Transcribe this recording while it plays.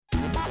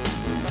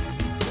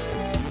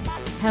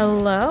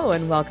Hello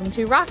and welcome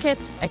to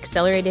Rocket,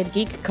 Accelerated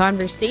Geek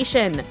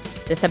Conversation.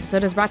 This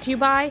episode is brought to you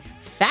by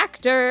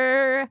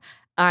Factor.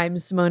 I'm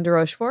Simone de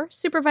Rochefort,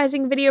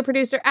 supervising video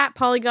producer at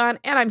Polygon,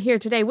 and I'm here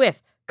today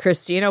with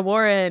Christina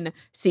Warren,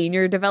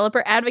 senior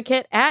developer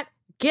advocate at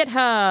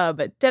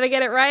GitHub. Did I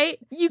get it right?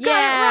 You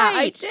got it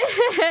right.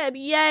 I did.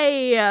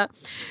 Yay.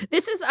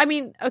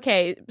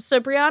 Okay,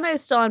 so Brianna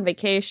is still on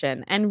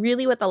vacation, and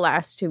really what the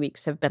last 2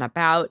 weeks have been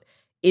about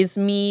is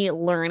me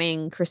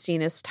learning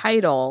Christina's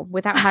title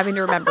without having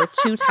to remember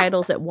two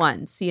titles at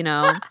once, you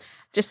know?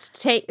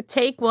 Just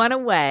take one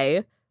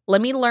away.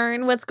 Let me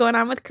learn what's going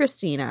on with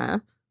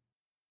Christina,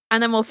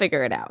 and then we'll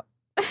figure it out.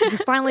 You're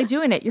finally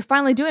doing it. You're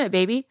finally doing it,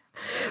 baby.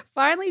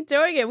 Finally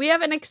doing it. We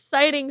have an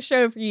exciting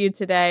show for you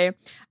today.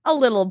 A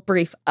little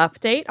brief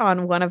update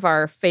on one of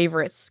our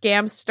favorite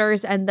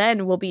scamsters, and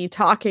then we'll be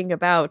talking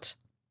about,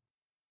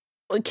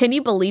 can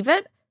you believe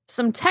it?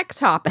 Some tech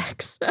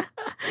topics.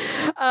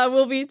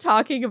 We'll be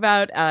talking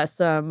about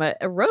some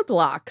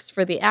roadblocks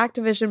for the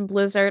Activision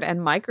Blizzard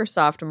and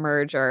Microsoft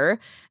merger,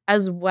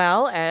 as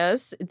well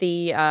as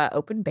the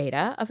open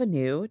beta of a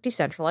new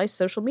decentralized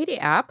social media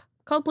app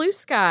called Blue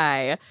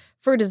Sky.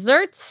 For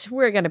dessert,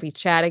 we're going to be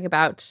chatting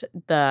about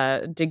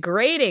the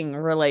degrading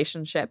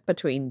relationship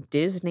between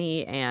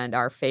Disney and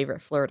our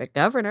favorite Florida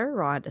governor,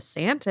 Ron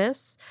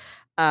DeSantis.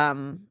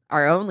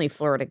 Our only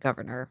Florida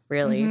governor,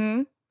 really.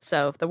 Mm-hmm.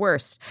 So the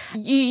worst.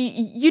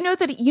 You know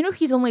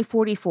he's only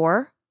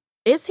 44?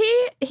 Is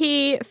he?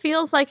 He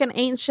feels like an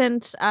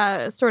ancient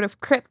sort of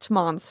crypt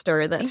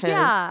monster that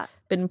has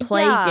been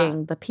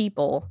plaguing the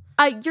people.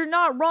 You're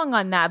not wrong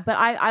on that, but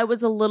I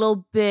was a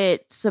little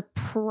bit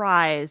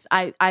surprised.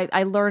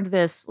 I learned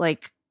this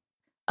like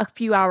a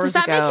few hours ago.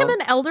 Does that make him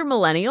an elder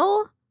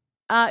millennial?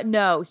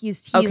 No,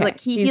 he's okay.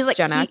 like he's like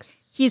Gen X.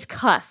 He's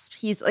cusp.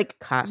 He's like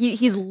cusp.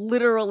 He's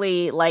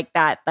literally like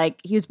that.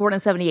 Like he was born in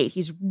 78.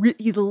 He's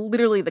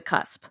literally the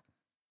cusp.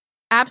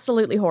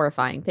 Absolutely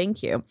horrifying.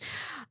 Thank you.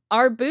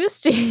 Our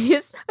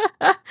boosties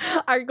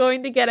are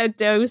going to get a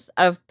dose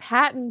of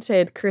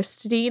patented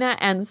Christina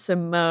and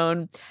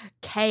Simone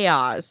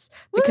chaos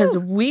because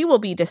we will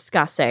be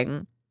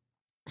discussing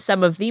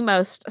some of the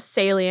most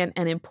salient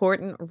and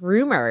important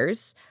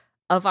rumors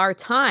of our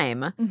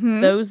time,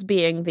 those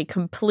being the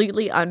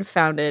completely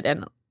unfounded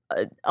and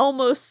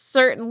almost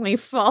certainly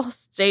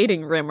false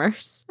dating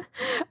rumors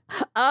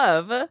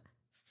of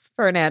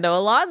Fernando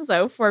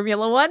Alonso,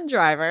 Formula One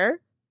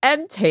driver,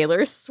 and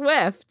Taylor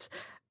Swift,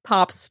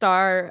 pop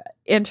star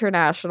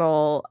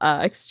international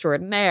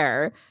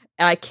extraordinaire.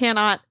 And I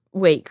cannot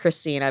wait,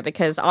 Christina,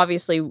 because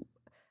obviously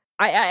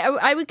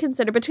I would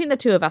consider, between the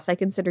two of us, I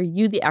consider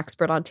you the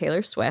expert on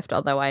Taylor Swift,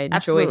 although I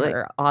enjoy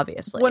her,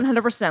 obviously.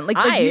 100%.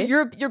 Like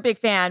you're a big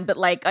fan, but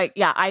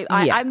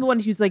I'm the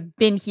one who's like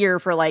been here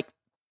for like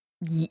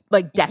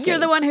decades. You're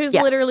the one who's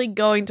literally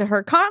going to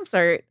her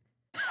concert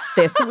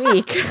this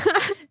week.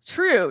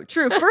 True.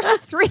 First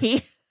of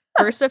three.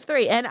 First of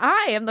three. And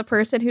I am the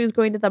person who's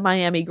going to the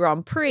Miami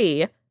Grand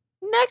Prix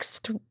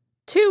next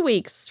 2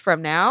 weeks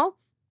from now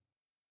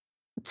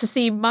to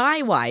see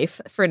my wife,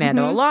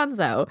 Fernando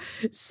Alonso.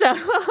 So,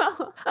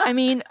 I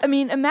mean,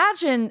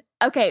 imagine.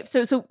 Okay,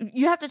 so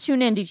you have to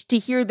tune in to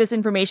hear this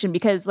information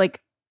because, like,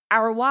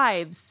 our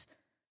wives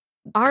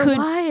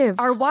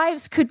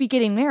could be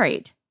getting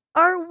married.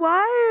 Our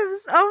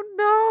wives. Oh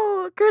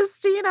no,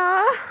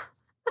 Christina.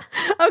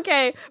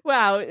 Okay,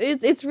 wow.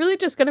 It's really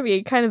just going to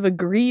be kind of a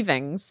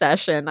grieving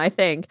session, I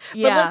think.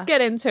 But let's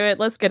get into it.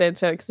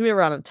 Because we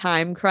were on a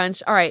time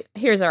crunch. All right,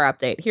 here's our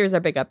update. Here's our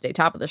big update,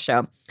 top of the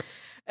show.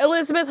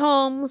 Elizabeth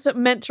Holmes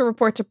meant to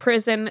report to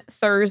prison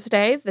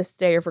Thursday, this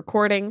day of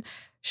recording.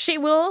 She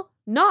will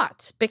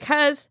not,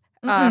 because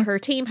her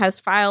team has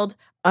filed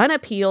an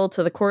appeal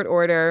to the court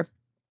order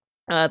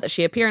that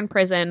she appear in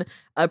prison.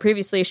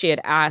 Previously, she had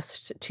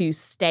asked to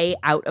stay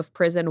out of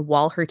prison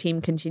while her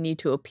team continued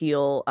to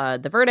appeal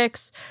the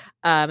verdicts.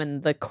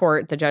 And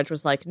the judge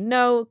was like,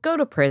 no, go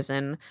to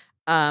prison.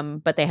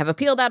 But they have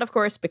appealed that, of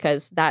course,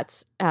 because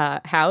that's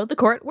how the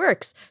court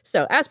works.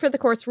 So as per the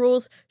court's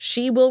rules,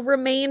 she will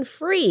remain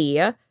free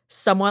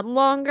somewhat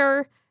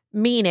longer,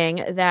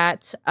 meaning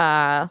that,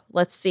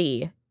 let's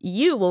see,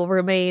 you will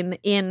remain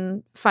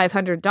in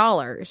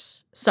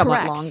 $500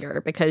 somewhat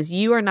longer because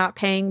you are not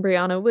paying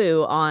Brianna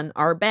Wu on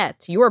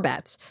your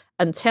bet,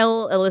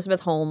 until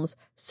Elizabeth Holmes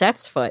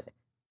sets foot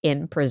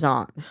in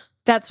prison.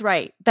 That's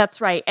right.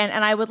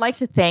 And I would like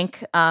to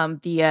thank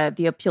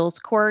the appeals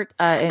court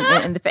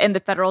in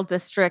the federal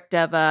district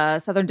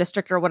of Southern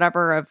District or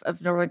whatever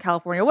of Northern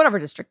California, whatever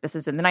district this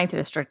is in, the 9th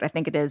district, I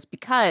think it is,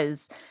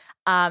 because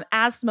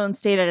as Simone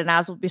stated, and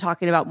as we'll be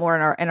talking about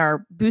more in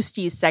our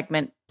Boosties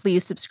segment,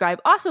 please subscribe.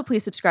 Also,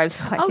 please subscribe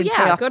so I can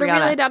pay off go to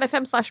Brianna.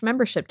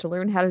 relay.fm/membership to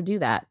learn how to do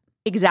that.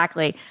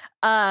 Exactly.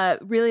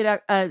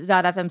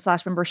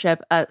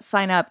 Relay.fm/membership.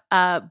 Sign up.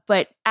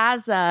 But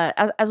as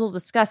we'll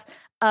discuss,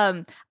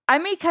 I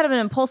made kind of an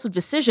impulsive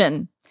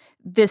decision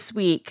this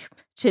week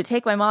to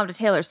take my mom to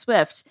Taylor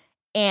Swift,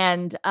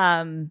 and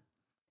I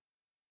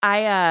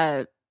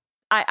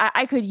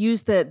I could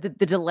use the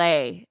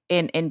delay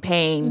in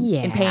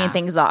paying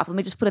things off. Let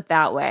me just put it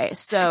that way.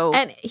 So,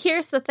 and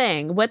here's the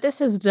thing: what this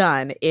has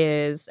done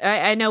is,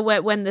 I know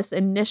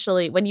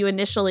when you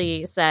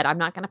initially said, "I'm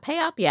not going to pay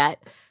up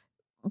yet,"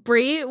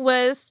 Bree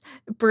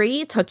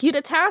took you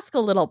to task a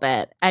little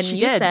bit, and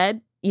you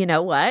said, "You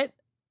know what?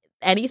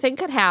 Anything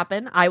could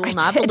happen. I will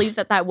not believe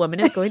that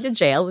woman is going to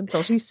jail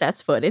until she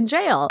sets foot in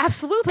jail."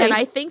 Absolutely. And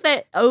I think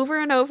that over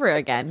and over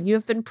again, you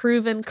have been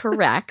proven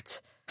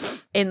correct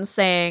in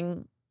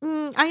saying,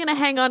 I'm going to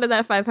hang on to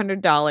that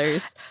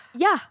 $500.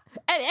 Yeah.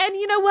 And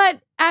you know what?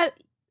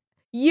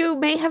 You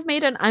may have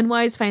made an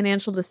unwise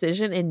financial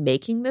decision in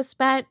making this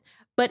bet,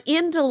 but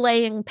in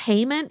delaying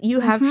payment,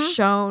 you have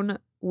shown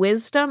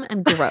wisdom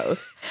and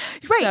growth.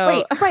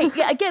 Right.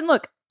 Yeah. Again,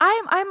 look,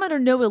 I'm under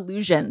no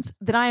illusions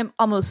that I am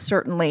almost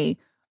certainly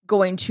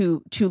going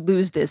to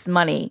lose this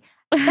money.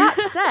 That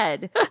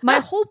said, my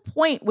whole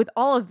point with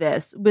all of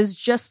this was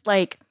just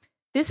like,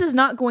 this is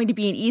not going to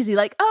be an easy,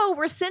 like, oh,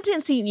 we're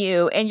sentencing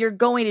you and you're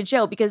going to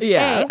jail, because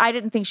A, I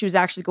didn't think she was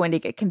actually going to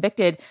get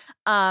convicted,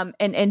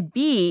 and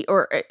B,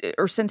 or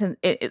sentence,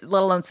 let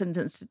alone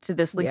sentenced to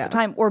this length of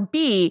time, or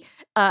B,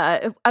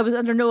 I was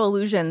under no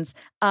illusions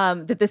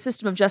that the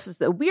system of justice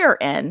that we are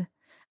in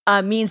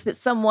means that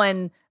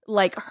someone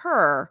like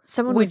her,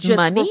 someone would with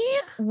just money,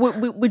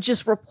 would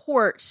just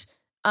report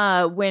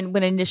when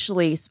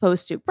initially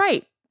supposed to.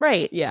 Right.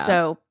 Yeah.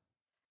 So.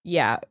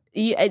 Yeah.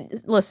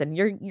 Listen,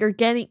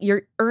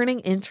 you're earning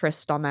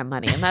interest on that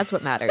money, and that's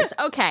what matters.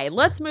 Okay,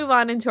 let's move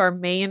on into our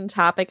main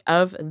topic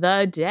of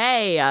the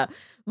day.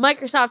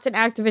 Microsoft and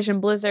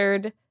Activision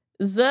Blizzard's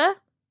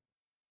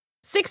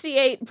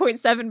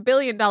 $68.7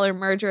 billion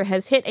merger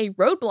has hit a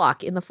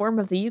roadblock in the form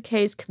of the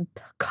UK's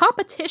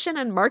Competition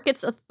and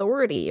Markets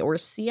Authority, or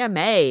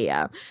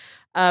CMA,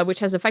 which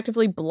has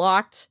effectively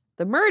blocked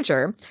the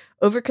merger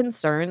over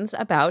concerns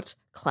about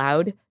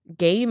cloud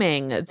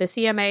gaming. The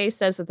CMA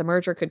says that the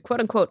merger could, quote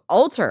unquote,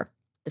 alter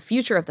the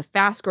future of the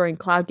fast-growing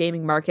cloud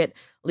gaming market,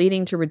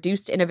 leading to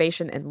reduced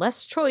innovation and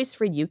less choice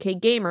for UK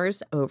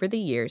gamers over the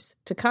years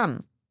to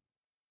come.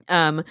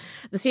 The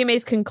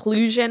CMA's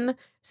conclusion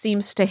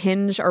seems to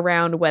hinge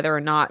around whether or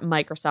not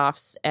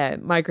Microsoft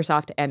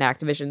and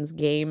Activision's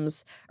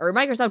games, or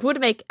Microsoft would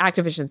make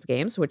Activision's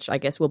games, which I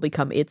guess will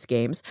become its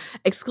games,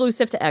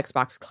 exclusive to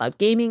Xbox Cloud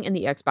Gaming and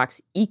the Xbox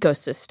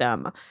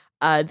ecosystem.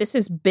 This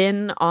has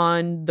been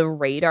on the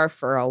radar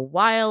for a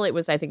while. It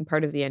was, I think,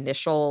 part of the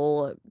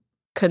initial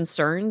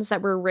concerns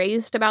that were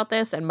raised about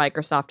this, and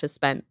Microsoft has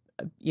spent,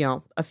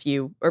 a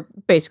few, or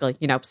basically,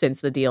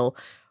 since the deal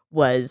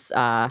was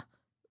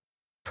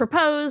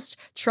proposed,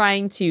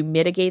 trying to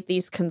mitigate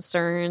these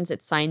concerns.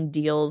 It signed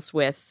deals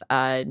with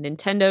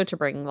Nintendo to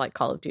bring like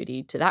Call of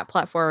Duty to that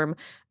platform,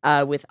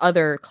 with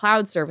other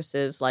cloud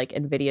services like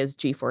NVIDIA's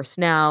GeForce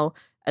Now,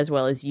 as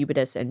well as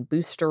Ubisoft and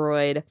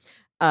Boosteroid,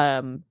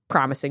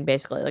 promising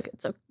basically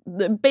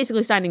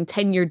basically signing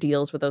 10-year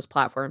deals with those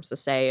platforms to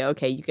say,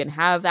 okay, you can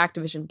have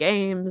Activision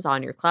games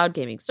on your cloud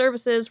gaming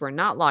services. We're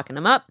not locking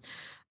them up.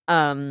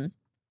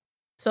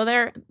 So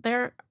there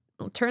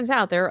turns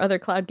out there are other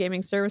cloud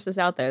gaming services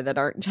out there that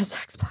aren't just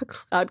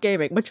Xbox Cloud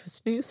Gaming, which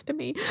was news to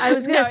me. I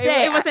was going to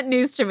say it wasn't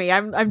news to me.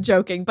 I'm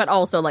joking, but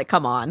also like,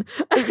 come on.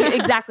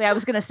 Exactly. I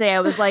was going to say, I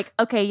was like,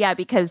 okay, yeah,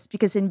 because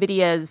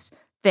NVIDIA's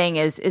thing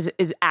is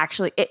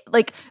actually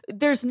like,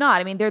 there's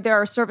not. I mean,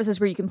 there are services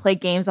where you can play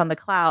games on the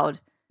cloud.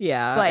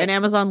 Yeah, but, and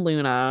Amazon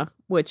Luna,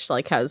 which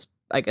like has,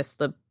 I guess,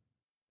 the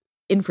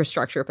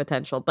infrastructure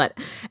potential. But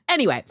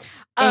anyway.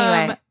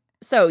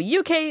 So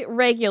UK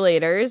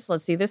regulators,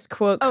 let's see, this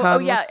quote comes... Oh,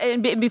 yeah,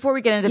 and before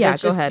we get into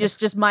this,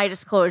 just my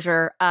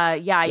disclosure. I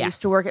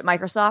used to work at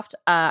Microsoft.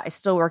 I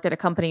still work at a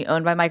company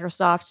owned by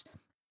Microsoft.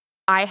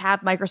 I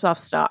have Microsoft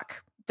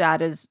stock.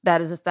 That is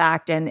a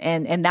fact,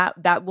 and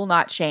that will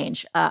not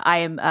change.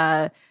 I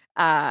know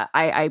a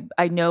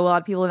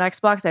lot of people in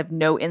Xbox. I have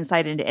no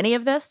insight into any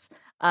of this,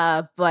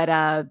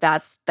 but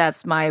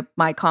that's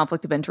my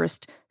conflict of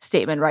interest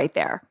statement right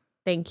there.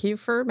 Thank you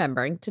for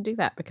remembering to do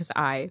that, because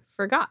I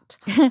forgot.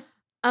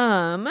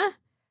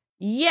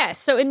 Yes.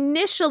 So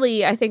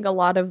initially, I think a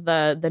lot of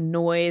the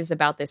noise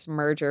about this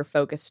merger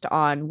focused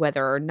on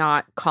whether or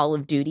not Call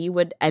of Duty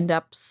would end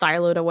up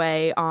siloed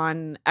away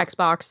on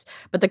Xbox.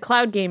 But the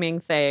cloud gaming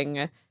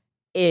thing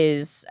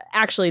is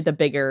actually the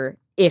bigger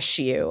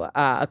issue,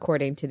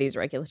 according to these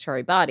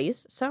regulatory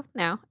bodies. So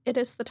now it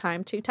is the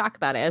time to talk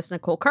about it. As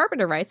Nicole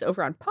Carpenter writes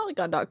over on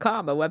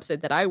Polygon.com, a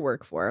website that I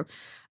work for,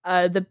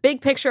 the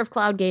big picture of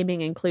cloud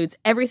gaming includes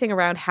everything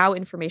around how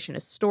information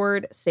is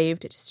stored,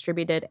 saved,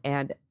 distributed,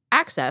 and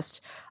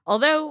accessed.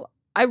 Although,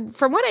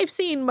 from what I've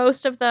seen,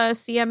 most of the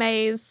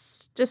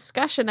CMA's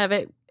discussion of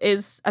it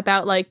is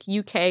about like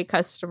UK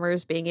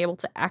customers being able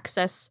to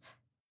access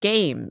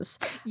games.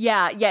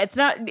 Yeah.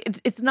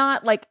 It's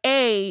not like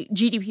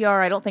GDPR.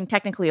 I don't think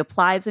technically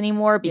applies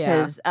anymore,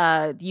 because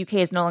the UK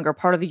is no longer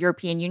part of the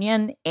European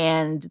Union,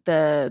 and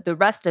the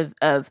rest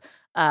of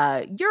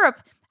Europe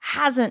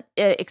hasn't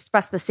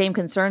expressed the same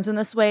concerns in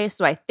this way.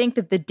 So I think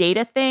that the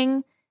data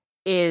thing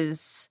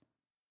is...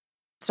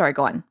 Sorry,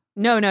 go on.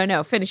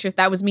 No. Finish your.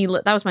 That was me.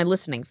 That was my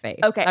listening face.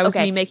 Okay. That was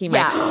me making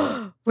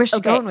my. Where's she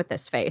going with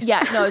this face?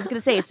 Yeah. No, I was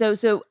going to say.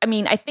 So I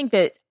mean, I think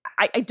that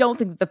I don't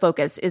think that the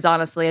focus is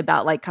honestly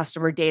about like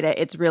customer data.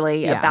 It's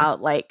really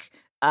about like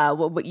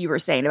what you were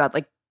saying about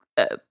like.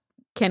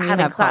 Can you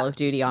have Call of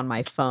Duty on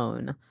my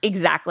phone?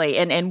 Exactly.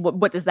 And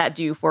what does that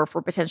do for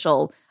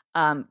potential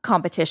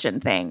competition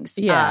things?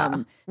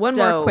 Yeah. One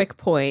more quick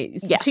point.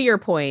 Yes. To your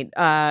point,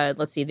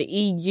 let's see. The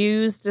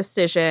EU's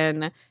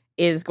decision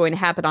is going to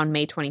happen on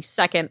May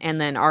 22nd, and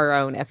then our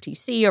own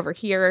FTC over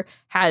here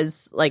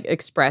has like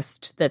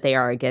expressed that they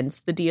are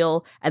against the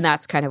deal, and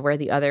that's kind of where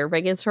the other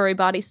regulatory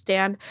bodies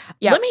stand.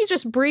 Yep. Let me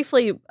just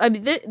briefly, I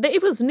mean,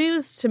 it was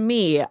news to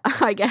me,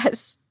 I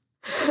guess,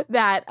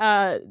 that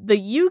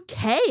the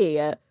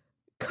UK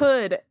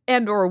could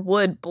and or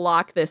would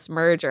block this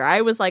merger.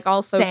 I was like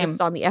all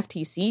focused on the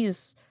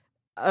FTC's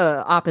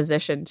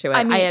opposition to it.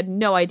 I mean, I had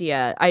no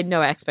idea. I had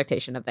no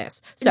expectation of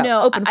this.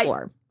 So open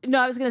floor. No,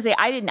 I was going to say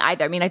I didn't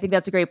either. I mean, I think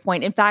that's a great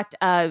point. In fact,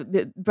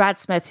 Brad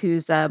Smith,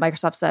 who's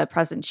Microsoft's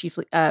president,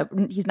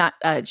 he's not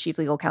chief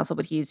legal counsel,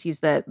 but he's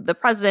the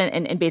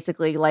president, and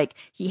basically like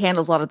he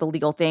handles a lot of the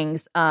legal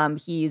things.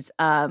 He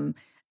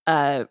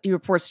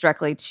reports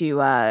directly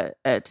to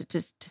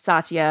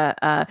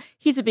Satya.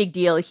 He's a big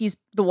deal. He's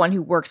the one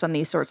who works on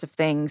these sorts of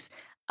things.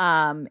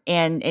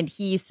 And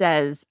he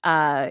says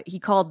he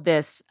called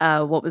this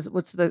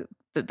what's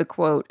the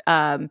quote?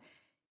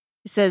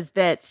 He says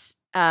that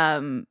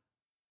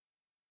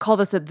call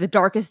this the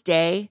darkest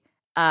day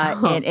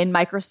in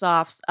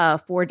Microsoft's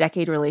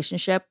 4-decade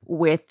relationship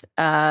with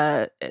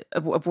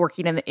of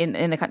working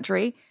in the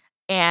country.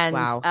 And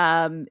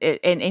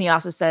and he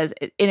also says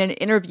in an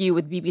interview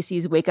with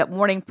BBC's Wake Up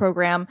Morning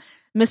program,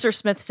 Mr.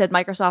 Smith said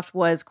Microsoft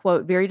was,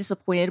 quote, very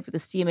disappointed with the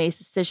CMA's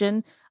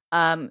decision.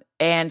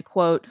 And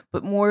quote,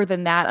 but more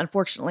than that,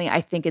 unfortunately, I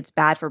think it's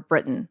bad for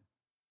Britain.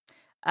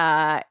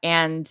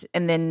 And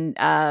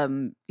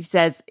then he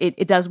says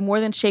it does more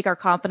than shake our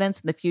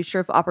confidence in the future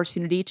of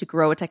opportunity to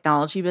grow a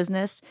technology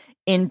business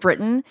in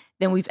Britain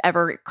than we've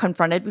ever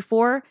confronted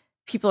before.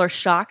 People are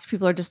shocked,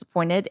 people are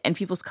disappointed, and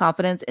people's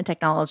confidence in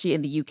technology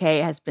in the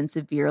UK has been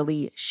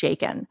severely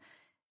shaken.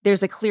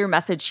 There's a clear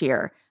message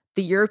here.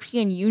 The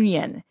European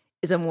Union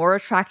is a more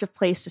attractive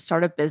place to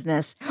start a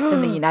business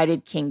than the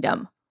United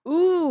Kingdom.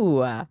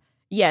 Ooh.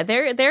 Yeah,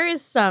 there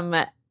is some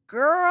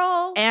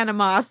girl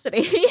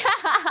animosity.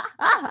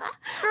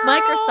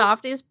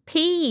 Microsoft is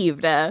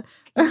peeved.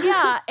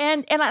 Yeah,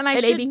 and I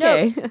should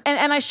note,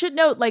 and I should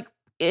note, like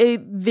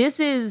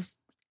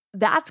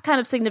that's kind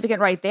of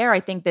significant right there. I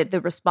think that the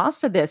response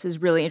to this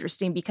is really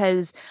interesting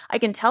because I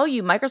can tell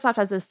you Microsoft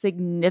has a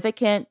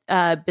significant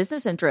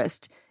business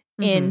interest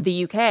in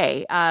the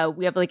UK.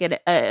 We have like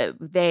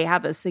they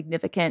have a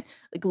significant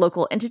like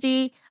local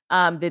entity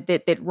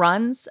that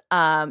runs.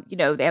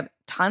 They have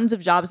tons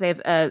of jobs. They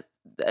have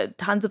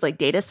tons of like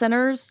data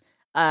centers,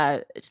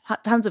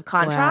 tons of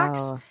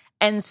contracts,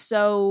 and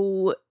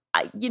so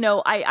I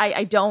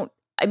don't.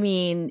 I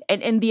mean,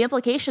 and the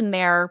implication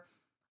there.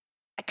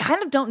 I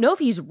kind of don't know if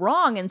he's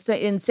wrong in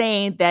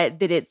saying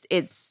that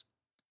it's.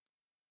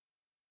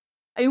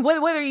 I mean,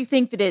 whether you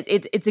think that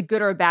it's a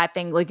good or a bad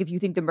thing, like if you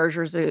think the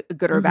merger is a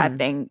good or a bad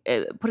thing,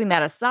 putting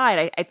that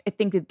aside, I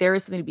think that there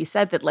is something to be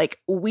said that like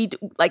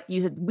you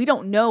said, we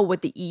don't know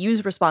what the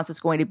EU's response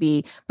is going to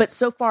be, but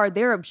so far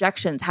their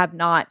objections have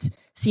not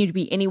seemed to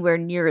be anywhere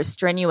near as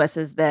strenuous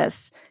as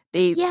this.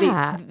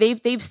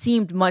 They've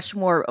seemed much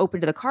more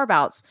open to the carve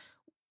outs,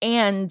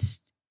 and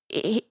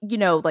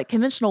like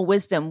conventional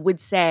wisdom would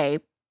say.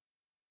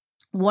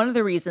 One of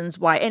the reasons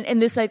why, and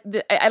this, I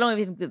don't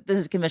even think that this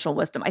is conventional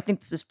wisdom. I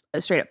think this is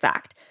a straight up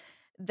fact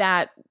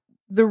that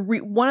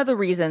one of the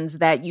reasons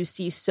that you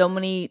see so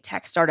many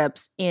tech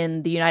startups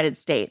in the United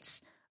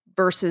States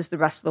versus the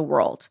rest of the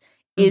world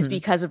is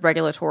because of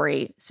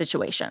regulatory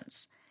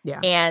situations. Yeah,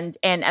 and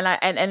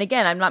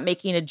again, I'm not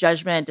making a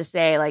judgment to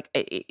say like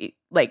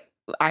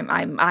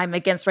I'm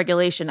against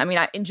regulation. I mean,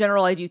 in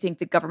general, I do think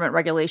that government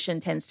regulation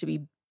tends to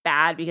be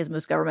bad because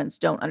most governments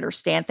don't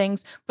understand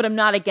things. But I'm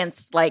not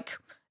against like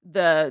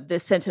the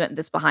sentiment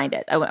that's behind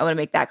it. I want to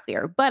make that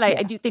clear. But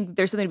I do think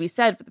there's something to be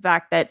said for the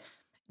fact that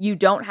you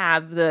don't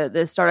have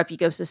the startup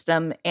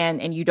ecosystem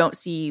and you don't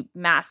see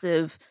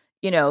massive,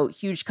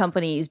 huge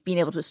companies being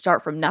able to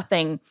start from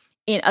nothing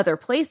in other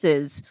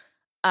places.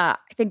 I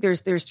think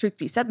there's truth to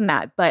be said in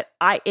that. But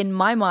in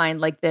my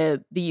mind, like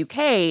the UK,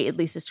 at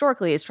least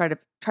historically, is try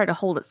to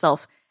hold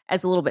itself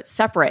as a little bit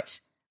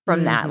separate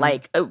from that.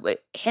 Like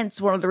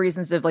hence one of the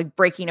reasons of like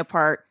breaking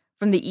apart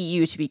from the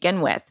EU to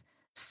begin with.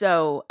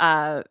 So,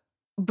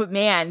 but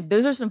man,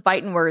 those are some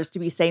fighting words to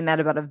be saying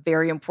that about a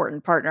very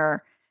important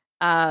partner.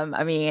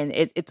 I mean,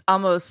 it's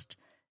almost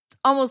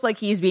like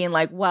he's being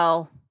like,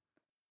 well,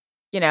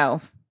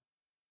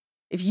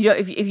 if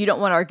you don't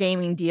want our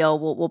gaming deal,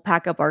 we'll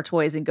pack up our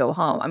toys and go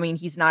home. I mean,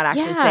 he's not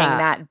actually saying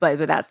that, but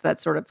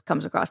that sort of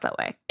comes across that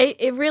way.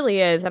 It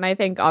really is, and I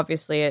think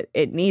obviously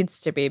it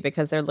needs to be,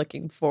 because they're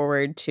looking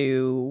forward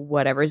to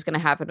whatever's going to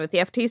happen with the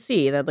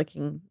FTC. They're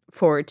looking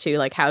forward to,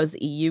 like, how's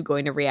the EU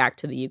going to react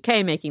to the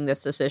UK making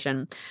this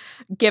decision,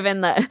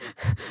 given that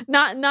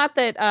not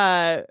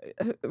that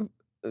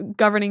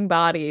governing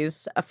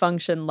bodies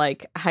function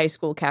like high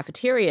school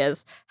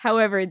cafeterias.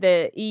 However,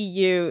 the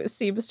EU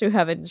seems to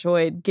have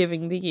enjoyed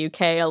giving the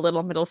UK a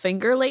little middle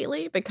finger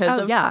lately because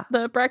of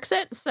the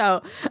Brexit.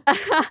 So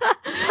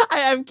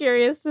I'm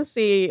curious to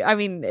see. I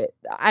mean,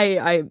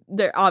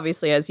 they're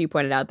obviously, as you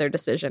pointed out, their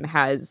decision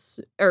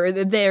has, or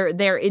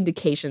their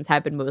indications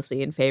have been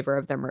mostly in favor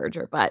of the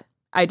merger, but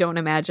I don't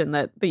imagine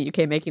that the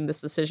UK making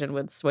this decision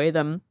would sway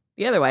them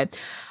the other way.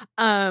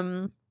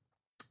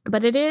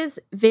 But it is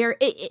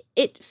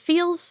it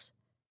feels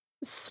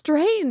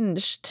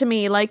strange to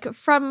me, like,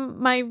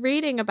 from my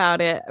reading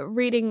about it,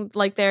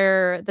 like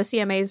the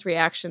CMA's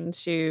reaction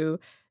to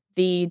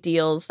the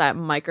deals that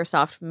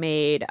Microsoft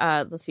made.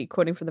 Let's see,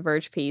 quoting from the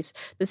Verge piece,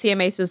 the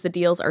CMA says the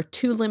deals are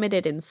too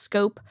limited in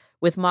scope,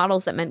 with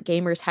models that meant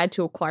gamers had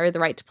to acquire the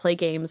right to play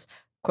games,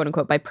 quote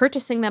unquote, by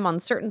purchasing them on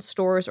certain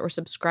stores or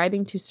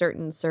subscribing to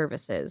certain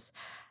services.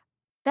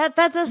 That's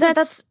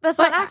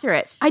not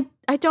accurate. I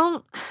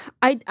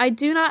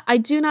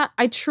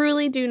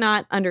truly do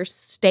not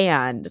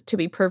understand, to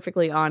be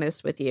perfectly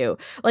honest with you.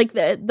 Like,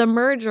 the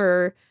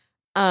merger,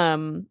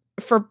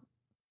 for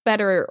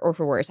better or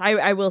for worse,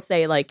 I will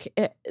say, like,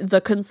 the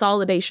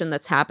consolidation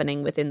that's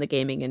happening within the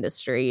gaming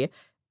industry,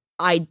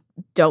 I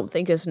don't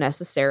think is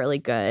necessarily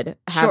good.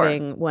 Sure.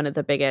 Having one of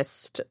the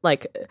biggest,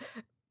 like,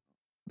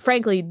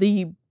 frankly,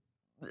 the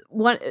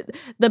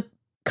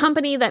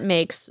company that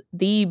makes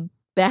the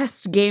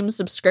best game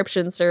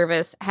subscription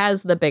service,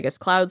 has the biggest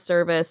cloud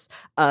service,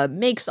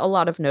 makes a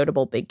lot of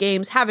notable big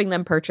games, having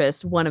them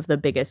purchase one of the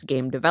biggest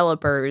game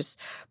developers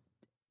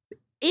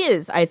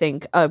is, I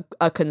think,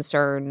 a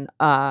concern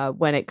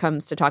when it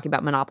comes to talking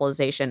about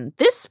monopolization.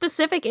 This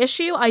specific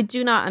issue, I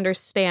do not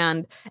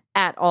understand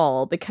at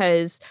all,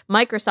 because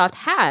Microsoft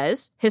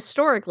has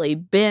historically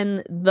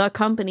been the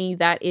company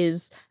that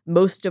is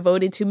most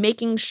devoted to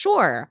making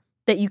sure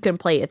that you can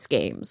play its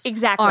games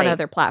on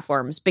other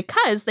platforms,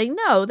 because they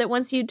know that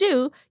once you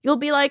do, you'll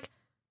be like,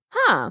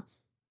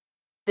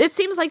 it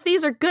seems like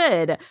these are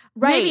good.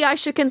 Right. Maybe I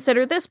should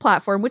consider this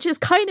platform, which is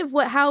kind of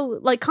how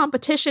like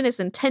competition is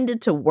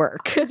intended to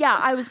work. Yeah,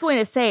 I was going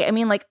to say, I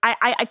mean, like,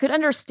 I could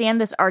understand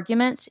this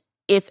argument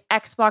if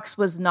Xbox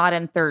was not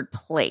in third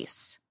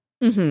place.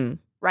 Mm-hmm.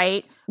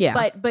 Right?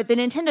 Yeah. But the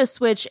Nintendo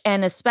Switch,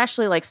 and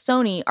especially like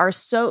Sony, are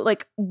so,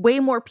 like, way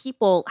more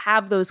people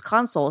have those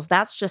consoles.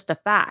 That's just a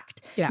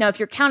fact. Yeah. Now, if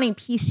you're counting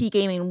PC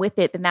gaming with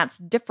it, then that's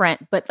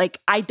different. But, like,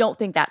 I don't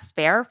think that's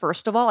fair.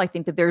 First of all, I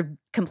think that they're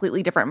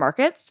completely different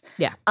markets.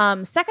 Yeah.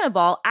 Second of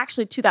all,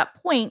 actually, to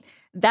that point,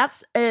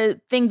 that's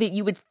a thing that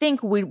you would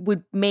think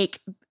would make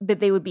that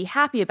they would be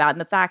happy about,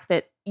 and the fact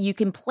that you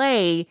can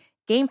play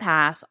Game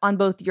Pass on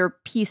both your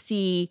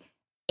PC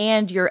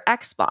and your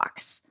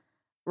Xbox.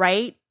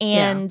 Right.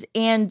 And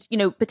you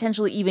know,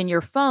 potentially even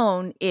your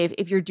phone,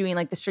 if you're doing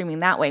like the streaming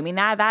that way. I mean,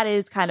 that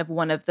is kind of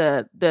one of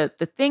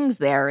the things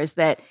there, is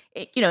that,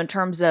 you know, in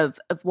terms of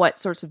what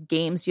sorts of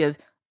games you have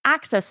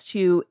access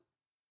to,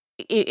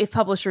 if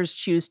publishers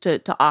choose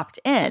to opt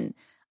in.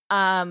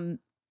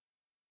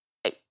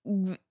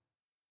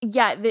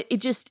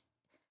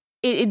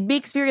 It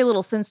makes very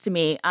little sense to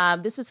me.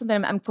 This is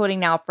something I'm quoting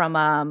now from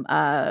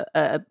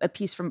a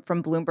piece from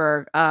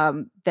Bloomberg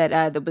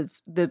that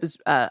was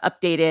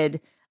updated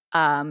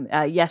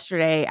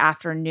yesterday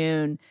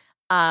afternoon.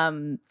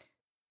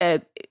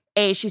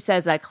 She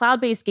says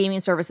cloud-based gaming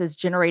services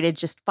generated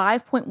just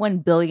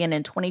 $5.1 billion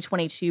in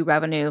 2022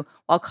 revenue,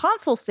 while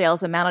console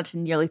sales amounted to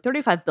nearly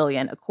 $35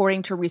 billion,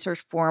 according to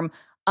research firm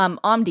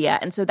Omdia.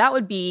 And so that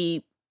would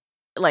be,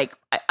 like,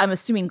 I'm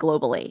assuming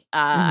globally.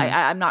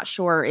 I'm not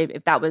sure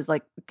if that was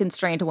like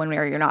constrained to one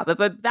area or not,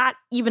 but that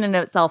even in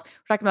itself,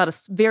 we're talking about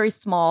a very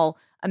small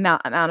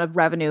amount of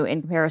revenue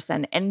in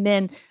comparison. And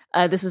then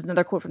this is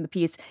another quote from the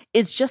piece: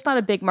 "It's just not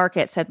a big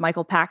market," said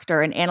Michael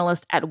Pachter, an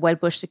analyst at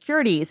Wedbush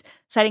Securities,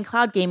 citing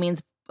cloud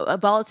gaming's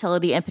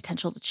volatility and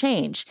potential to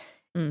change.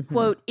 Mm-hmm.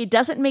 Quote, "It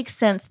doesn't make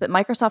sense that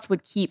Microsoft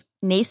would keep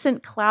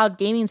nascent cloud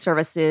gaming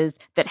services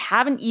that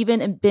haven't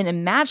even been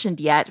imagined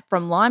yet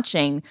from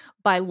launching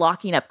by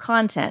locking up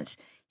content."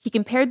 He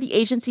compared the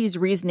agency's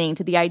reasoning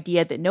to the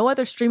idea that no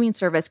other streaming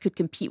service could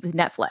compete with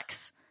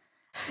Netflix.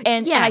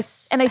 And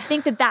yes. and I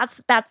think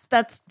that's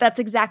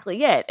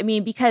exactly it. I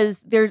mean,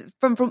 because there's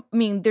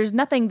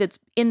nothing that's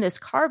in this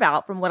carve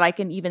out from what I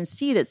can even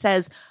see that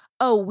says,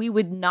 oh, we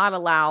would not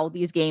allow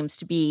these games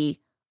to be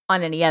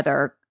on any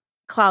other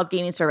cloud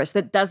gaming service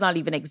that does not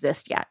even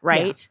exist yet,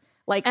 right? Yeah.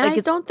 I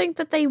don't think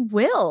that they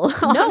will.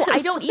 No,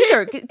 I don't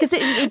either, because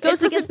it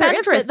goes against their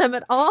interest. Them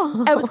at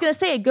all. I was going to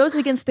say, it goes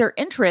against their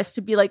interest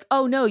to be like,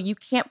 oh no, you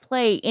can't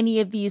play any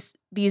of these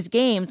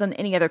games on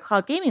any other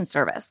cloud gaming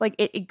service. Like,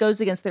 it goes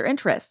against their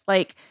interest.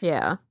 Like,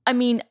 yeah, I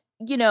mean,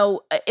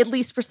 at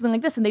least for something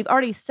like this, and they've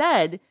already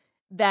said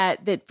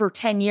that for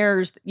 10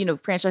 years,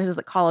 franchises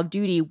like Call of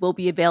Duty will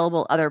be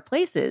available other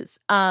places.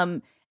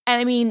 And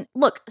I mean,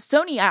 look,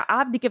 Sony, I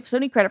have to give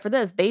Sony credit for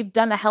this. They've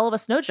done a hell of a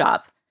snow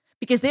job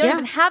because they don't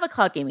even have a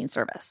cloud gaming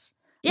service.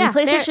 Yeah, I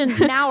mean,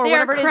 PlayStation Now or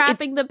whatever it is, they're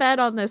crapping the bed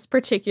on this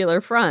particular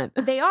front.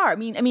 They are. I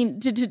mean,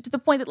 to the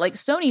point that like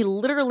Sony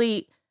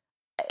literally,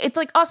 it's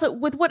like also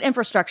with what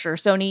infrastructure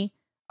Sony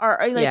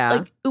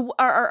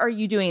are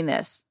you doing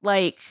this?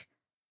 Like,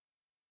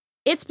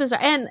 it's bizarre.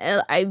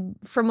 And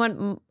from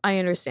what I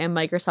understand,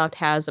 Microsoft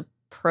has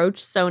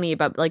approached Sony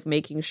about like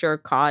making sure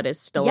COD is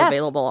still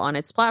available on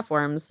its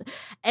platforms.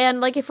 And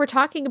like, if we're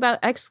talking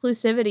about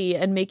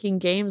exclusivity and making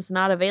games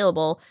not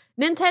available,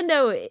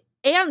 Nintendo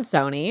and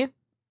Sony,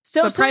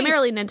 but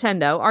primarily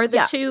Nintendo, are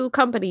the two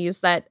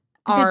companies that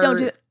are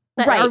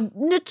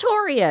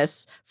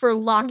notorious for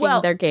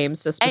locking their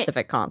games to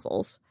specific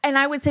consoles. And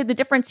I would say the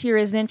difference here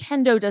is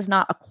Nintendo does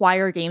not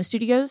acquire game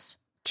studios.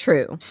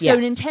 True. So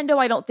Nintendo,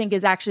 I don't think,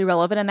 is actually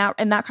relevant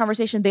in that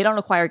conversation. They don't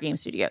acquire game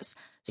studios.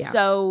 Yeah.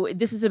 So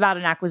this is about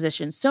an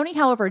acquisition. Sony,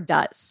 however,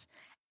 does.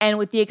 And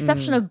with the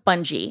exception of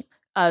Bungie,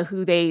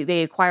 who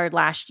they acquired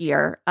last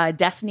year,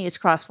 Destiny is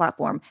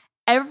cross-platform.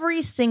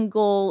 Every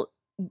single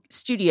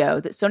studio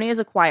that Sony has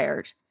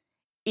acquired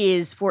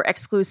is for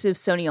exclusive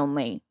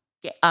Sony-only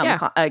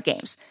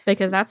games.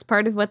 Because that's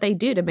part of what they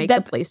do to make the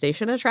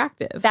PlayStation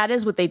attractive. That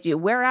is what they do.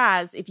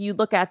 Whereas if you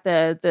look at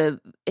the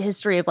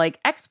history of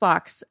like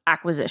Xbox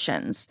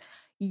acquisitions,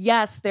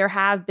 yes, there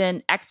have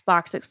been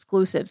Xbox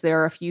exclusives. There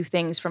are a few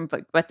things from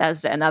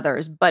Bethesda and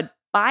others, but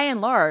by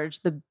and large,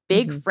 the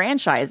big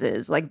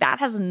franchises, like that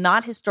has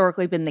not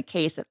historically been the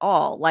case at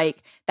all.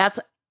 Like that's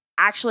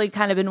actually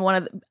kind of been one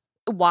of the,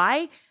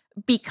 why?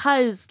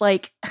 Because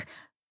like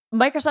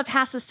Microsoft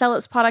has to sell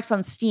its products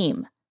on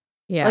Steam.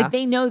 Yeah. Like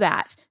they know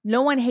that.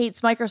 No one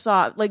hates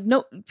Microsoft. Like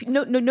no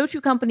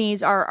two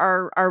companies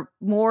are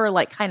more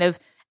like kind of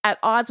at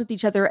odds with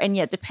each other and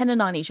yet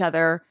dependent on each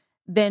other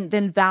than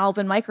Valve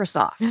and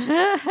Microsoft.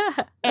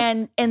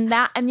 and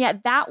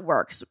yet that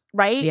works,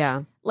 right?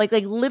 Yeah. Like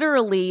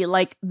literally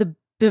like the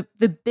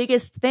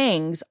biggest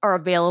things are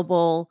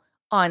available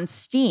on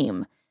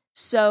Steam.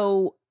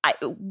 So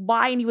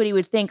why anybody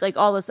would think like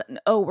all of a sudden,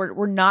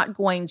 we're not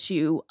going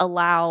to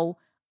allow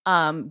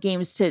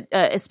games to,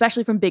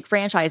 especially from big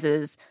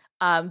franchises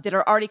that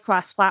are already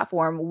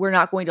cross-platform, we're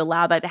not going to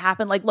allow that to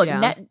happen. Like, look,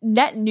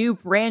 net new,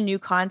 brand new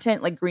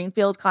content, like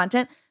greenfield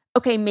content.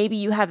 Okay, maybe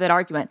you have that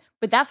argument,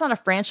 but that's not a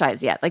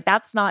franchise yet. Like,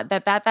 that's not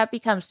that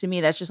becomes to me.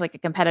 That's just like a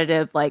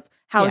competitive. Like,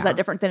 how is that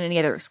different than any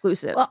other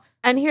exclusive? Well,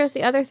 and here's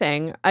the other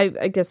thing. I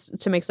guess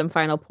to make some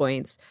final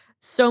points.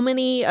 So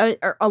many, a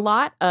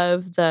lot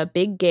of the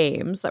big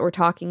games that we're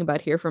talking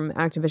about here from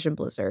Activision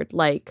Blizzard,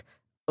 like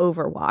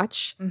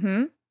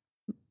Overwatch.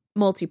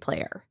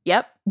 Multiplayer.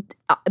 Yep.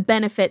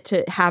 Benefit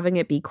to having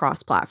it be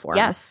cross-platform.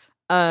 Yes.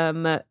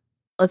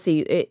 Let's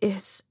see.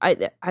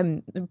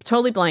 I'm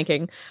totally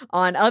blanking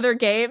on other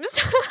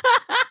games.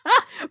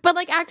 But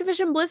like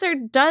Activision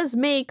Blizzard does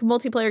make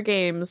multiplayer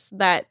games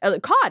that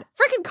COD.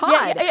 Freaking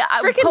COD. Yeah.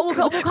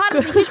 COD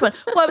is a huge one.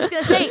 Well, I was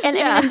going to say,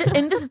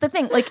 and this is the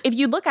thing. Like, if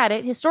you look at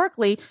it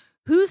historically,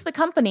 who's the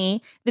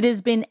company that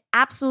has been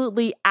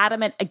absolutely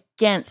adamant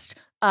against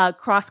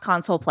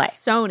cross-console play?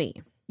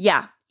 Sony.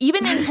 Yeah.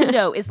 Even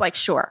Nintendo is like,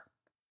 sure.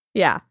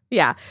 Yeah.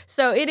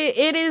 So it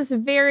is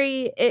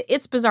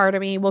it's bizarre to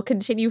me. We'll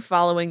continue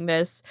following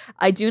this.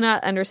 I do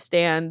not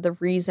understand the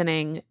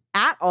reasoning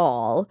at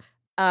all.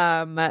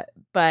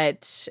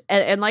 But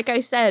like I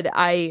said,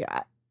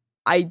 I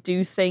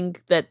do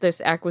think that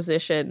this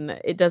acquisition,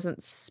 it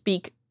doesn't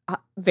speak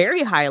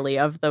very highly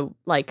of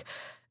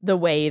the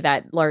way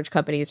that large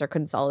companies are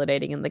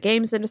consolidating in the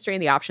games industry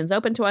and the options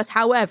open to us.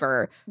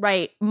 However,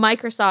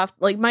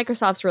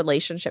 Microsoft's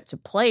relationship to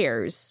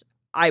players,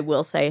 I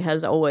will say,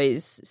 has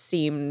always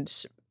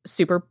seemed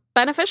super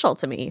beneficial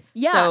to me.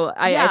 Yeah. So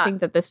I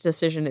think that this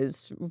decision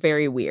is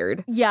very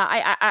weird. Yeah,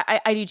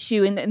 I do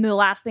too. And the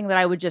last thing that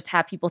I would just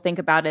have people think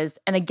about is,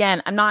 and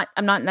again, I'm not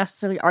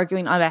necessarily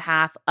arguing on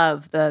behalf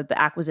of the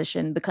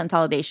acquisition, the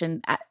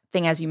consolidation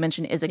thing, as you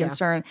mentioned, is a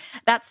concern.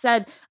 That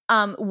said,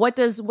 what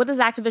does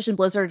Activision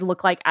Blizzard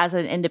look like as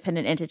an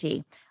independent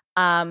entity?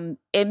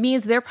 It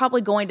means they're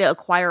probably going to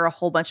acquire a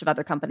whole bunch of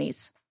other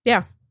companies.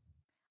 Yeah.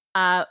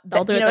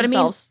 They'll do it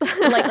themselves.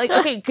 I mean? like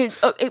okay,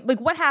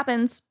 like what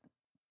happens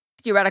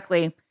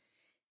theoretically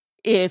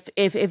if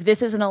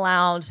this isn't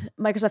allowed?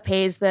 Microsoft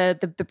pays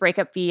the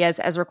breakup fee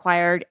as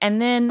required,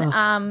 and then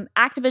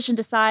Activision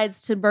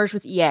decides to merge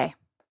with EA.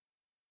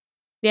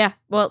 Yeah,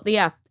 well,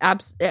 yeah,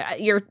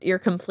 you're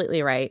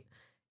completely right.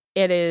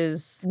 It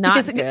is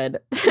not good.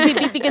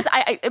 Because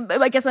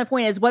I guess my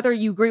point is, whether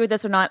you agree with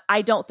this or not,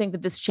 I don't think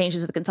that this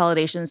changes the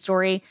consolidation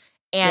story,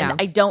 and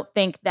I don't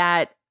think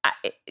that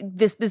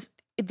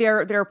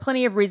there are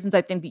plenty of reasons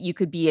I think that you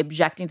could be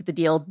objecting to the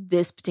deal.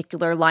 This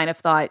particular line of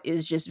thought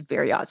is just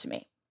very odd to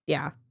me.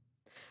 Yeah.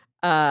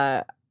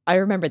 I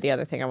remember the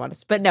other thing I wanted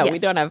to, but no, we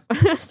don't have,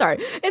 sorry.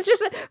 It's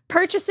just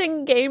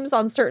purchasing games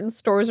on certain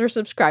stores or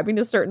subscribing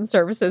to certain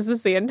services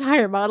is the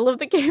entire model of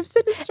the games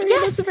industry.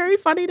 Yes. And it's very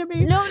funny to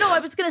me. No,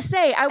 I was going to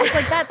say, I was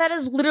like, that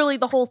is literally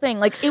the whole thing.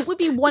 Like, it would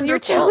be wonderful. You're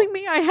telling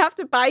me I have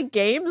to buy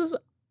games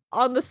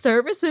on the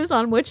services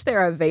on which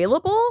they're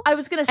available? I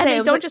was going to say. And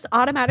they don't just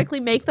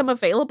automatically make them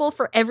available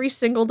for every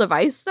single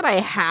device that I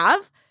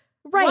have?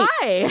 Right.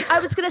 Why? I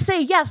was going to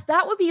say, yes,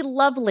 that would be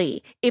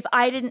lovely if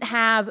I didn't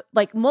have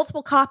like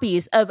multiple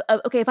copies of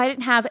if I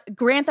didn't have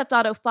Grand Theft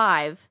Auto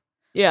 5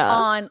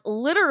 on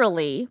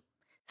literally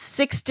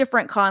 6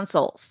 different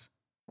consoles.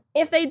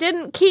 If they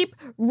didn't keep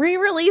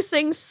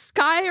re-releasing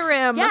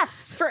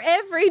Skyrim for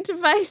every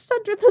device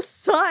under the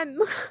sun.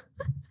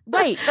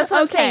 Right. That's what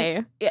I'm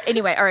saying.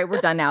 Anyway, all right,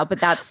 we're done now,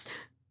 but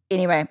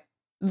anyway.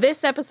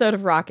 This episode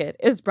of Rocket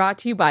is brought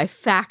to you by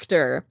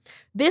Factor.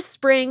 This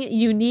spring,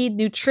 you need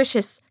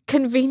nutritious,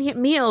 convenient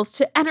meals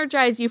to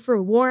energize you for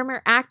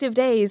warmer, active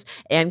days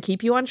and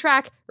keep you on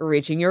track,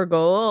 reaching your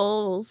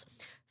goals.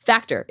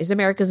 Factor is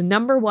America's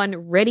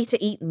 #1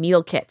 ready-to-eat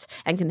meal kit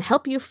and can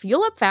help you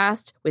fuel up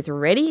fast with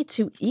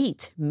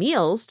ready-to-eat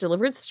meals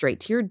delivered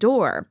straight to your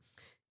door.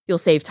 You'll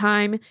save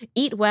time,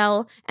 eat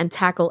well, and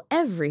tackle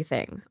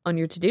everything on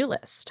your to-do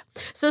list.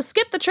 So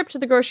skip the trip to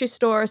the grocery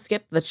store,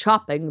 skip the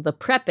chopping, the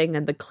prepping,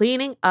 and the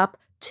cleaning up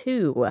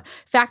too.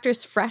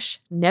 Factor's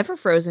fresh, never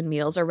frozen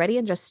meals are ready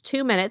in just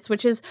 2 minutes,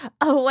 which is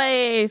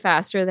way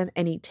faster than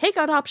any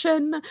takeout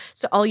option.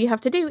 So all you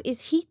have to do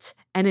is heat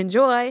and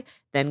enjoy,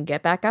 then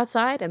get back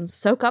outside and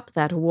soak up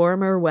that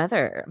warmer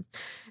weather.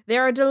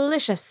 There are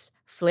delicious,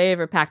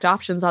 flavor-packed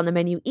options on the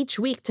menu each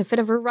week to fit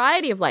a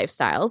variety of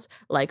lifestyles.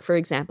 Like, for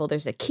example,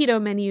 there's a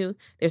keto menu,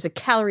 there's a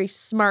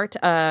calorie-smart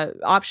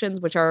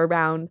options, which are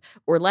around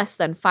or less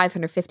than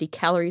 550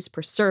 calories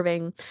per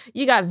serving.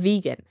 You got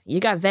vegan, you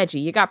got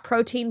veggie, you got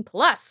protein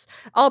plus,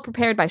 all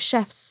prepared by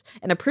chefs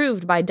and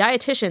approved by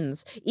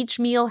dietitians. Each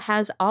meal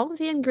has all of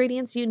the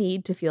ingredients you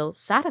need to feel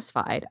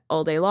satisfied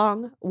all day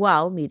long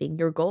while meeting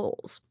your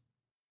goals.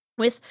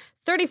 With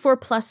 34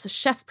 plus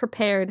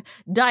chef-prepared,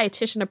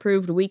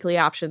 dietitian-approved weekly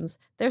options,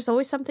 there's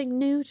always something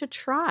new to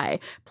try.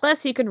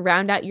 Plus, you can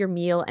round out your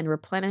meal and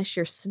replenish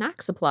your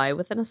snack supply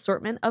with an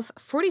assortment of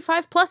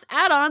 45 plus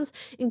add-ons,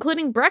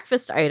 including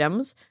breakfast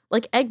items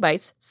like egg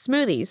bites,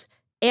 smoothies,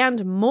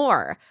 and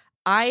more.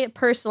 I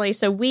personally,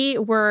 so we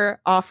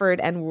were offered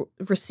and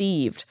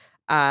received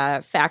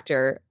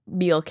Factor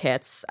meal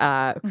kits.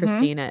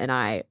 Christina and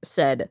I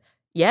said,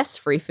 yes,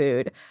 free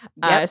food.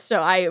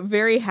 So I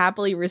very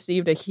happily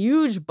received a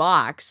huge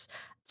box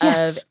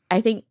of,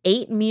 I think,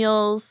 8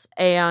 meals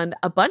and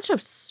a bunch of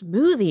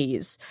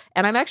smoothies.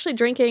 And I'm actually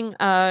drinking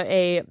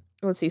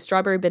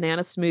strawberry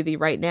banana smoothie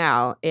right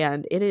now,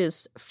 and it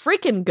is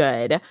freaking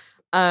good.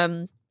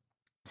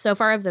 So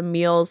far of the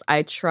meals,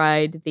 I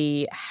tried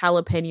the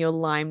jalapeno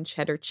lime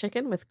cheddar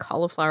chicken with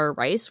cauliflower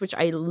rice, which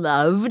I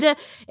loved.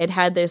 It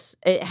had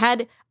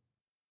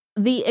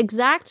the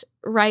exact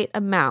right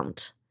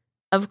amount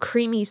of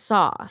creamy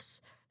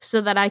sauce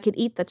so that I could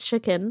eat the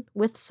chicken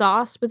with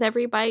sauce with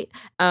every bite.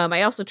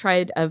 I also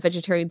tried a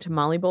vegetarian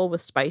tamale bowl with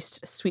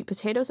spiced sweet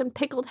potatoes and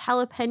pickled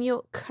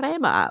jalapeno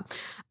crema,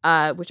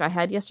 which I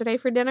had yesterday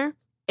for dinner.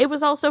 It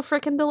was also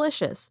freaking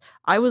delicious.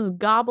 I was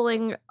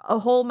gobbling a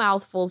whole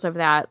mouthfuls of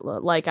that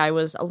like I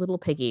was a little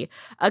piggy.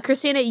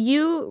 Christina,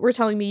 you were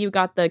telling me you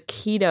got the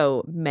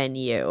keto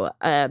menu.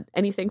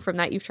 Anything from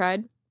that you've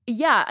tried?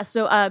 Yeah.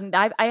 So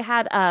I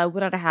had,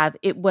 what did I have?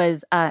 It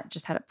was,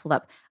 just had it pulled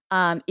up.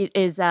 It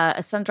is a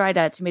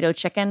sun-dried tomato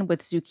chicken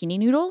with zucchini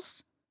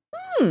noodles.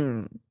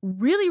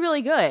 Really,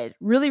 really good.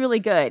 Really, really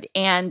good.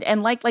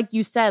 And like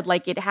you said,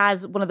 like it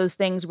has one of those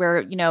things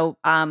where,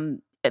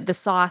 the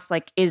sauce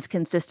like is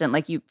consistent.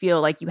 Like you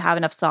feel like you have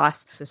enough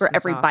sauce for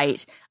every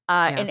bite.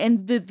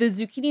 And the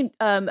zucchini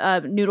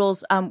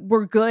noodles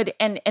were good.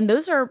 And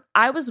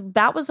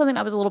that was something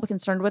I was a little bit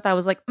concerned with. I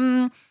was like,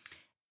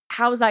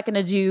 how is that going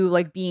to do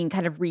like being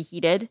kind of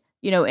reheated,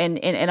 in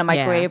a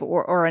microwave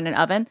or in an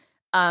oven?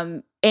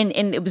 And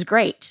it was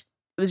great.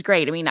 It was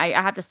great. I mean, I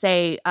have to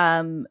say,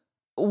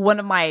 one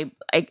of my,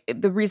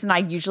 the reason I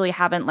usually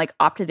haven't like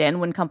opted in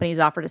when companies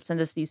offer to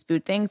send us these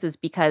food things is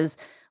because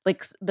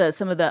like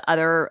some of the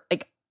other,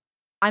 like,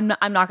 I'm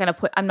not going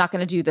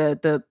to do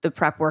the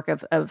prep work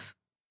of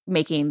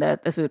making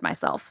the food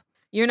myself.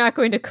 You're not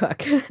going to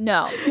cook.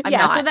 No, I'm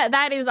not. So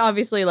that is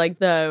obviously like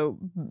the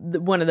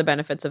one of the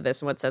benefits of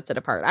this and what sets it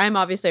apart. I'm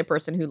obviously a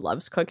person who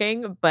loves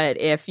cooking,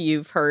 but if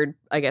you've heard,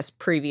 I guess,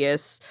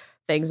 previous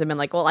things have been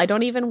like, well, I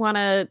don't even want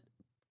to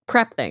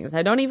prep things.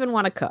 I don't even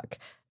want to cook.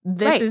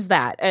 This is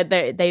that.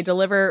 They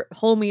deliver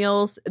whole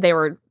meals. They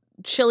were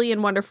chilly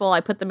and wonderful.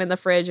 I put them in the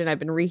fridge and I've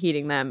been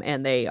reheating them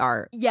and they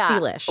are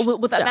delish. Well,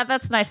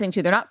 that's the nice thing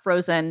too. They're not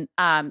frozen.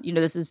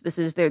 This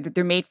is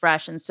they're made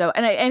fresh. And so,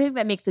 and I think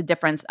that makes a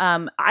difference.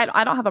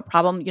 I don't have a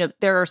problem.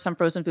 There are some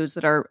frozen foods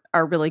that are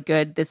really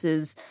good. This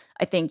is,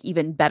 I think,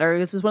 even better.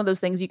 This is one of those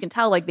things you can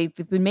tell, like they've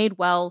been made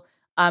well.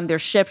 They're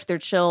shipped, they're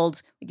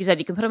chilled. Like you said,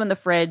 you can put them in the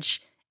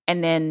fridge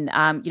and then,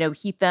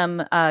 heat them.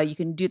 You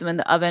can do them in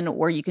the oven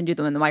or you can do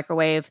them in the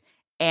microwave.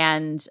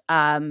 and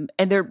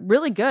they're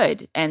really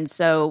good. And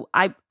so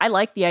I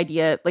like the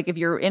idea, like if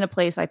you're in a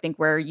place, I think,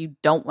 where you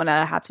don't want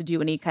to have to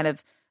do any kind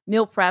of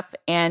meal prep,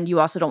 and you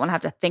also don't want to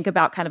have to think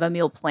about kind of a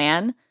meal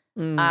plan,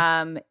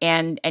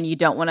 and you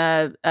don't want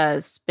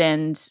to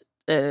spend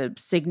a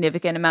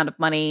significant amount of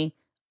money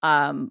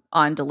on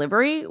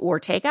delivery or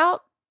takeout.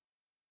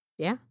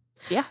 Yeah.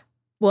 Yeah.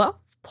 Well,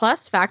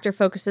 plus, Factor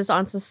focuses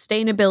on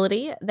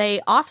sustainability.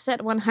 They offset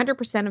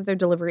 100% of their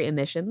delivery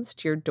emissions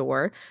to your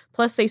door.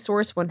 Plus, they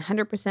source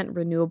 100%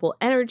 renewable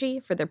energy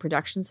for their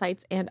production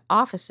sites and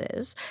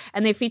offices.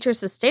 And they feature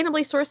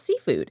sustainably sourced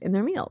seafood in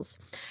their meals.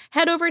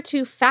 Head over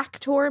to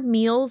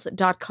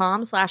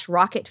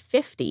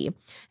factormeals.com/rocket50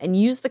 and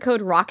use the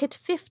code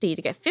ROCKET50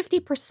 to get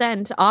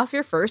 50% off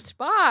your first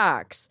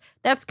box.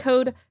 That's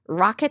code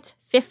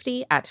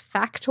ROCKET50 at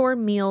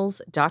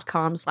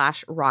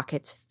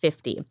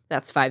factormeals.com/rocket50.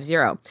 That's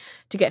 50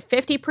 to get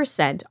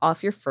 50%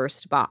 off your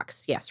first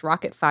box. Yes,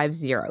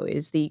 Rocket50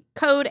 is the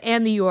code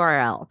and the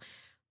URL.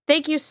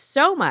 Thank you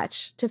so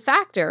much to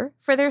Factor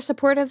for their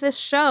support of this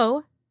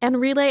show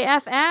and Relay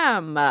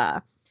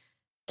FM.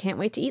 Can't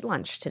wait to eat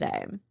lunch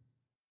today.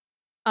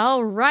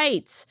 All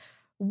right.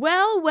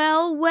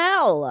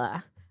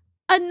 Well.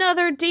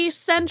 Another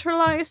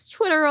decentralized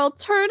Twitter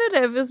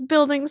alternative is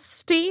building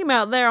steam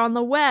out there on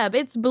the web.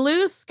 It's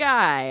Blue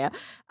Sky,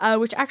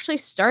 which actually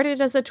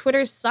started as a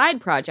Twitter side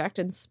project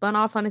and spun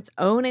off on its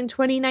own in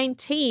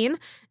 2019.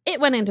 It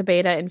went into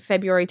beta in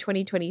February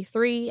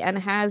 2023 and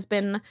has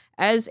been,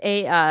 as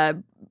a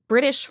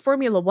British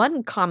Formula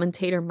One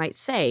commentator might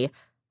say,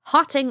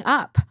 hotting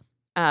up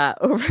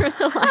over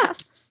the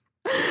last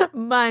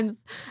month.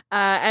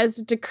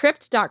 As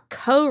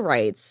Decrypt.co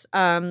writes,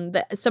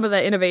 some of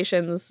the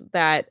innovations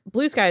that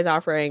Blue Sky is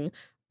offering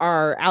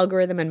are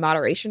algorithm and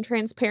moderation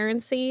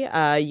transparency.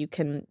 You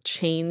can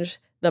change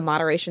the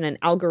moderation and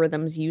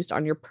algorithms used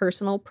on your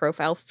personal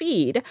profile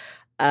feed.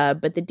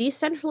 But the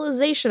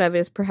decentralization of it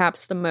is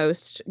perhaps the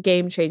most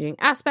game-changing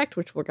aspect,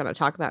 which we're going to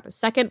talk about in a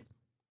second.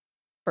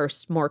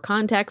 First, more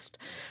context.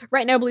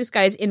 Right now, Blue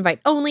Sky is invite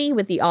only,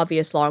 with the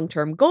obvious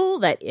long-term goal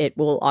that it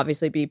will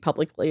obviously be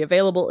publicly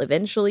available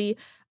eventually.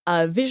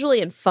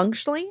 Visually and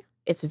functionally,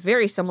 it's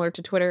very similar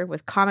to Twitter,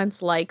 with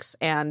comments, likes,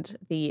 and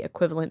the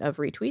equivalent of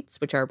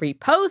retweets, which are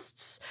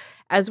reposts,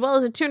 as well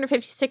as a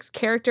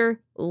 256-character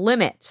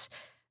limit.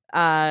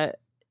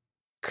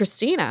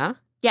 Christina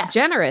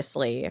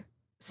generously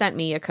sent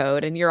me a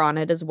code, and you're on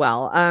it as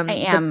well. I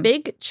am. The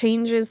big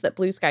changes that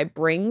Blue Sky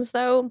brings,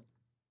 though,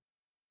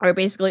 are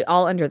basically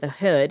all under the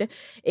hood.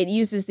 It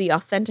uses the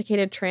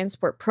Authenticated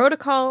Transport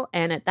Protocol,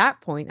 and at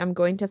that point, I'm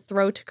going to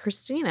throw to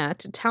Christina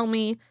to tell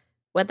me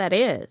what that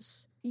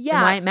is. Yeah,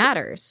 and why it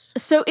matters.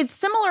 So it's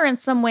similar in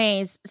some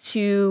ways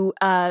to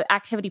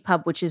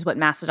ActivityPub, which is what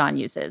Mastodon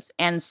uses,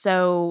 and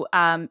so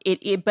but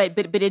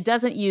it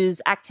doesn't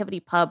use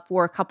ActivityPub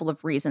for a couple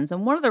of reasons.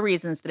 And one of the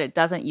reasons that it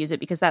doesn't use it,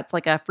 because that's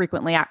like a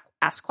frequently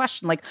asked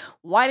question, like,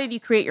 why did you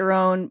create your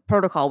own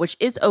protocol, which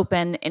is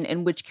open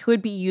and which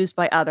could be used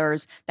by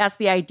others? That's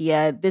the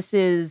idea. This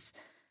is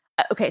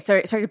okay.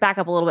 Sorry to back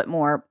up a little bit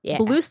more. Yeah.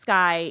 Blue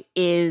Sky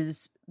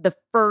is the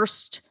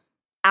first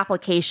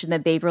application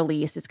that they've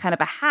released. It's kind of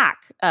a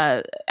hack,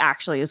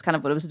 actually. It was kind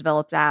of what it was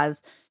developed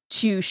as,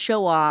 to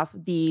show off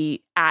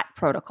the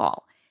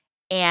protocol.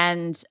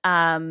 And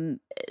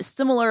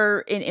similar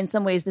in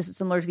some ways, this is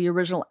similar to the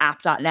original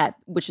app.net,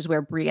 which is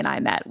where Brie and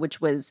I met,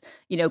 which was,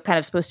 kind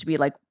of supposed to be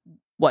like,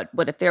 what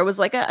if there was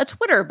like a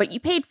Twitter, but you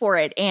paid for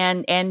it,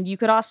 and you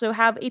could also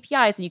have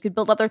APIs and you could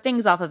build other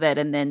things off of it,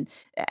 and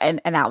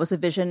that was a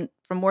vision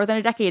from more than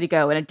a decade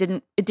ago, and it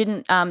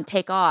didn't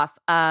take off.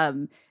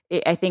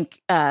 I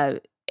think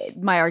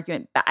my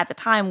argument at the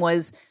time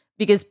was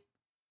because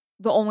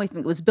the only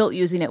thing that was built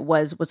using it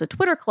was a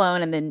Twitter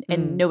clone, and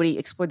nobody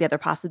explored the other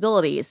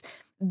possibilities.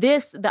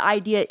 The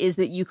idea is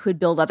that you could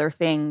build other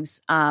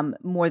things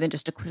more than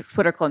just a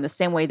Twitter clone, the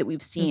same way that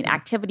we've seen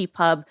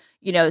ActivityPub,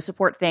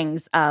 support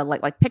things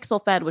like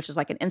PixelFed, which is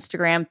like an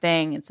Instagram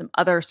thing, and some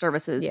other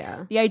services.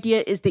 Yeah. The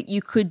idea is that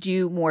you could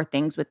do more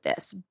things with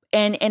this,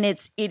 and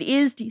it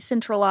is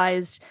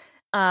decentralized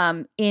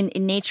in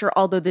nature,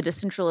 although the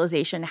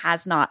decentralization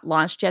has not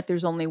launched yet.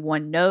 There's only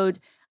one node,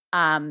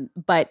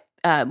 but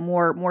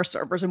more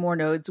servers and more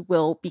nodes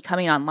will be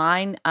coming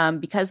online.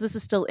 Because this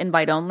is still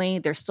invite only,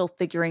 they're still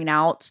figuring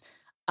out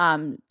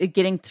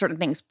getting certain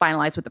things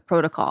finalized with the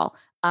protocol.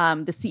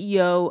 The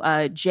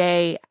CEO,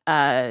 Jay,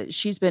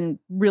 she's been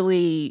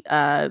really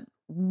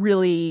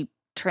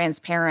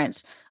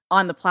transparent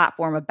on the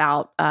platform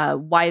about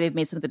why they've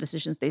made some of the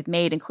decisions they've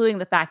made, including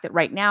the fact that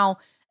right now,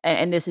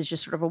 and this is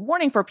just sort of a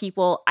warning for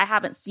people, I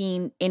haven't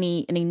seen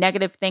any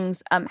negative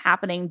things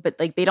happening, but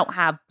like they don't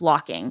have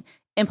blocking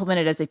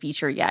implemented as a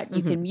feature yet.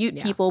 You can mute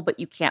people, but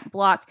you can't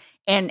block.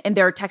 And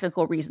there are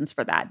technical reasons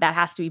for that. That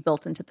has to be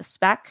built into the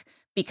spec,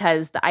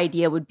 because the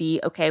idea would be,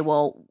 okay,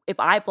 well, if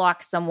I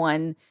block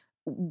someone,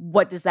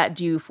 what does that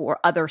do for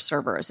other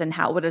servers? And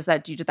what does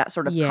that do to that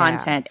sort of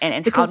content?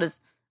 And because, how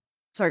does...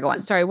 Sorry, go on.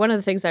 Sorry, one of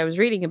the things I was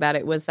reading about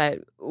it was that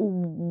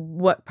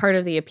what part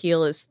of the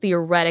appeal is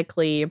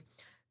theoretically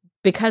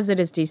because it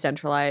is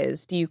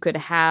decentralized, you could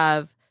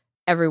have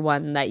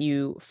everyone that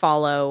you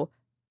follow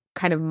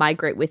kind of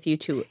migrate with you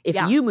to, if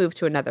you move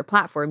to another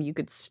platform, you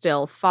could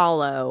still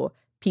follow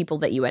people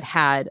that you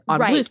had on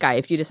Blue Sky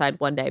if you decide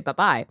one day,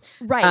 bye-bye.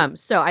 Right.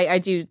 So I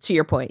do, to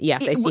your point,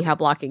 yes, I see how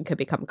blocking could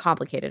become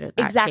complicated in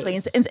that exactly.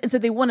 case. And so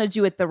they want to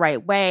do it the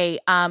right way.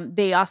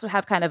 They also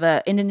have kind of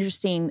an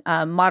interesting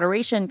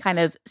moderation kind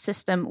of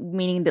system,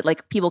 meaning that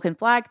like people can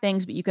flag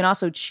things, but you can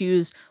also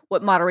choose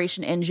what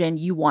moderation engine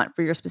you want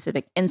for your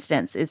specific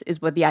instance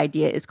is what the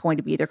idea is going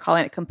to be. They're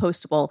calling it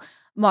compostable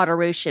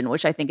moderation,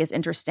 which I think is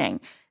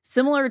interesting.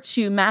 Similar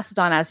to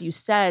Mastodon, as you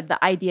said,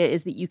 the idea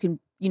is that you can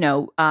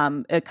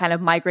kind of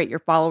migrate your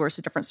followers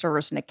to different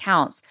servers and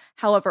accounts.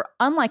 However,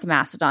 unlike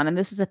Mastodon, and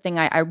this is a thing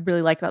I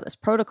really like about this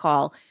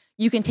protocol,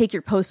 you can take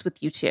your posts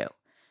with you too.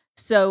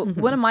 So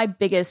one of my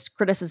biggest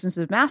criticisms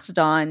of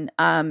Mastodon,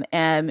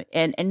 and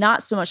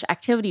not so much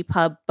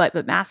ActivityPub,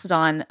 but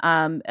Mastodon,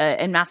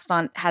 and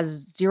Mastodon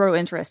has zero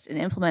interest in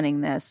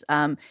implementing this.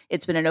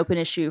 It's been an open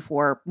issue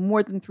for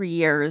more than 3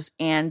 years,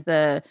 and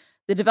the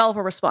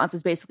developer response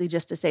is basically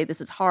just to say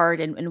this is hard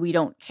and we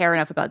don't care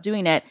enough about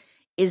doing it,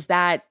 is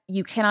that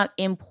you cannot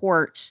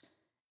import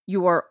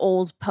your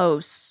old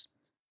posts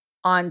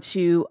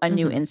onto a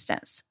new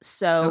instance.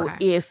 So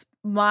if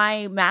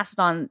my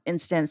Mastodon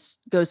instance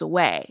goes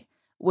away,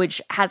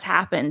 which has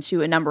happened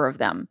to a number of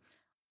them,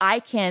 I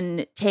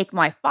can take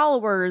my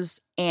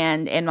followers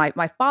and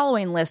my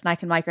following list and I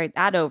can migrate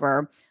that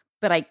over,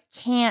 but I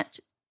can't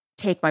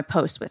take my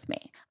posts with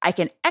me. I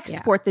can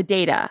export the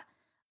data.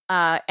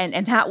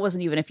 And that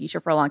wasn't even a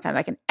feature for a long time.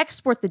 I can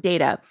export the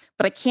data,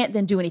 but I can't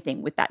then do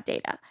anything with that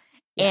data.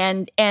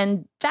 Yeah.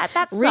 And that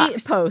sucks.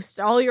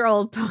 Repost all your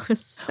old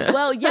posts.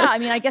 Well, yeah, I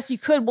mean, I guess you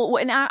could. Well,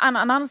 and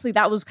honestly,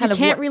 that was kind of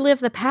you can't relive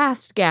the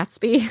past,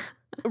 Gatsby.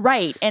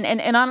 Right,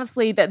 and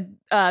honestly,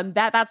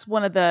 that's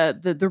one of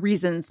the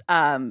reasons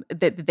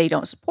that they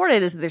don't support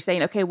it is that they're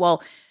saying, okay,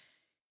 well,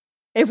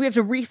 if we have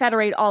to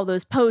refederate all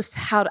those posts,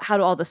 how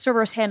do all the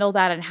servers handle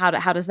that, and how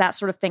does that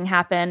sort of thing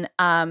happen?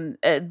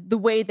 The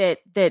way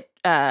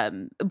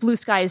that Blue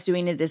Sky is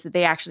doing it is that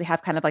they actually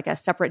have kind of like a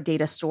separate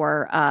data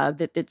store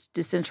that's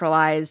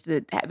decentralized.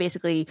 That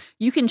basically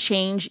you can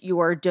change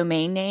your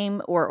domain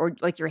name or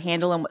like your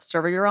handle and what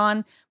server you're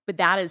on, but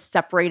that is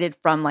separated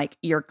from like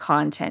your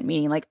content.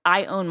 Meaning, like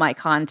I own my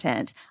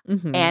content,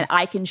 and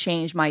I can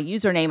change my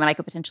username, and I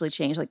could potentially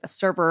change like the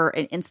server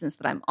and instance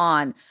that I'm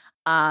on.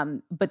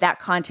 But that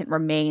content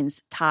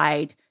remains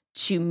tied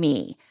to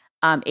me.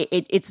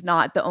 It's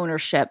not the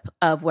ownership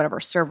of whatever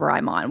server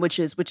I'm on, which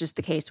is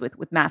the case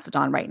with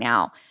Mastodon right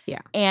now. Yeah,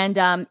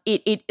 and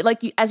it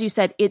like as you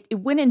said, it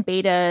went in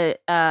beta.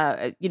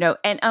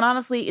 And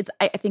honestly,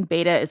 I think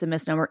beta is a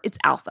misnomer. It's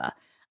alpha.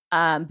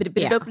 But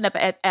it opened up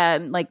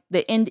at like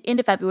the end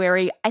of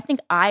February. I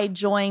think I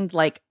joined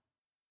like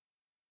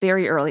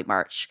very early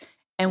March,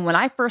 and when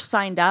I first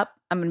signed up,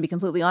 I'm going to be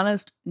completely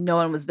honest, no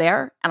one was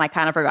there, and I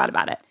kind of forgot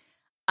about it.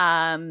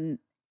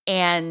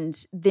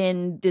 And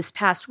then this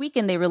past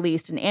weekend, they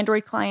released an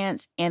Android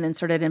client and then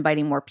started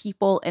inviting more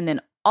people. And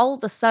then all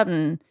of a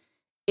sudden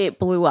it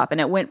blew up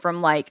and it went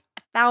from like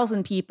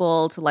 1,000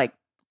 people to like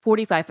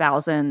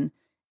 45,000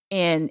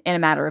 in a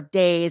matter of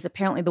days.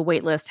 Apparently the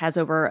wait list has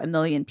over 1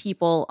 million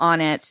people on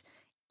it.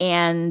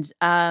 And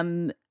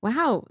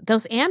wow,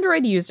 those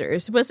Android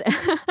users was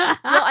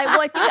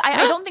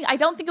I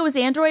don't think it was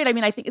Android. I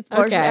mean, I think it's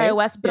largely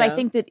iOS, but I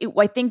think that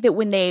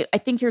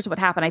here's what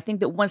happened. I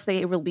think that once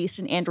they released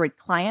an Android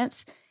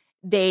client,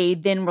 they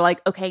then were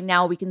like, okay,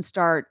 now we can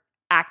start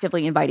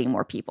actively inviting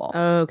more people.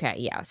 Okay,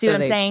 yeah. See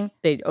what I'm saying?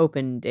 They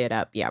opened it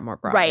up, more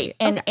broadly.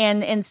 Right.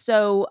 And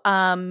so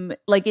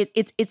like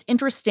it's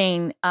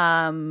interesting.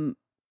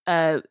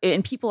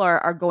 And people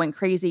are going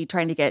crazy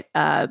trying to get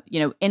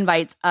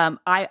invites.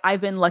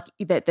 I've been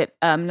lucky that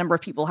a number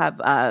of people have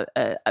not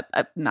a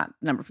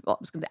number of people. I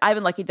was going to say I've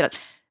been lucky that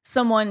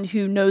someone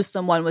who knows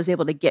someone was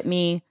able to get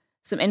me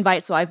some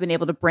invites. So I've been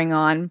able to bring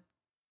on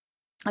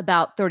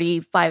about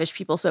 35-ish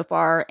people so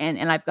far,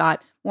 and I've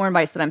got more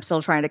invites that I'm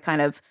still trying to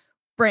kind of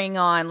bring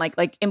on.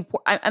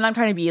 And I'm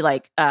trying to be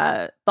like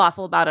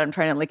thoughtful about it. I'm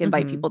trying to like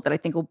invite people that I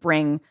think will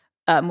bring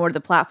more to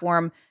the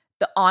platform.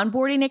 The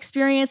onboarding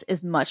experience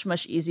is much,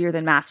 much easier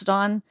than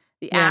Mastodon.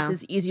 The app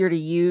is easier to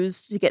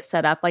use to get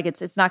set up. Like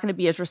it's not going to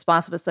be as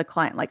responsive as a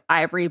client like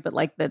Ivory, but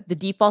like the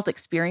default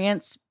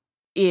experience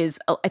is,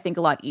 I think,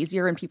 a lot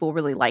easier, and people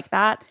really like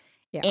that.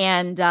 Yeah.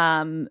 And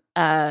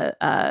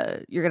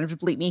you're going to have to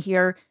bleep me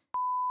here.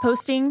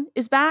 Posting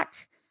is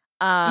back.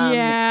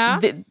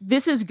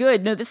 This is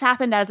good. No, this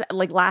happened as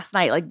like last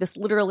night. Like this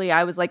literally,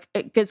 I was like,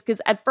 because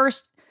at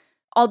first,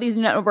 all these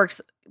networks,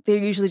 they're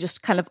usually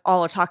just kind of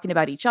all are talking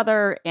about each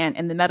other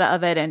and the meta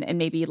of it and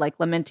maybe like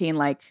lamenting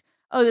like,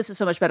 oh, this is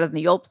so much better than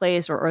the old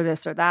place or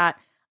this or that.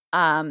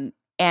 And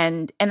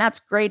that's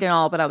great and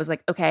all, but I was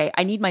like, okay,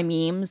 I need my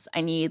memes.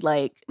 I need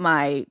like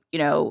my,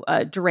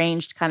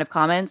 deranged kind of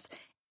comments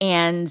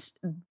and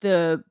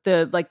the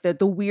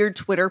weird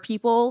Twitter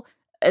people,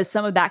 as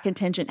some of that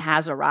contingent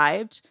has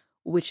arrived,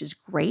 which is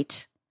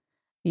great.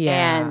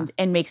 Yeah.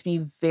 And makes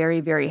me very,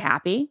 very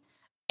happy.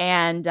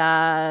 And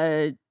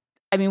I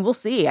mean, we'll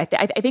see. I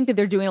think that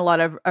they're doing a lot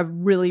of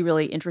really,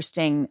 really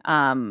interesting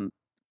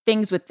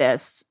things with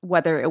this.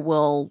 Whether it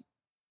will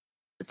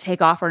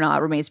take off or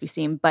not remains to be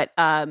seen. But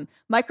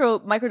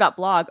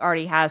micro.blog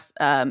already has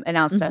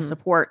announced a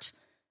support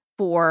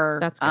for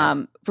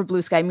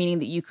Blue Sky, meaning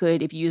that you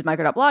could, if you use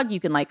micro.blog, you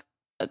can like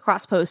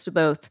cross post to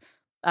both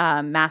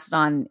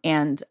Mastodon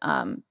and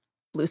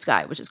Blue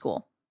Sky, which is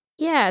cool.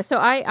 Yeah, so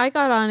I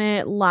got on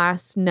it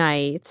last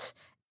night,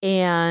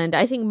 and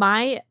I think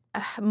my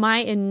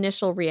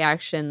initial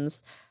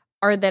reactions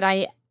are that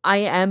I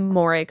am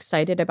more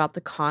excited about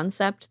the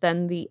concept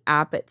than the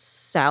app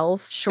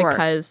itself,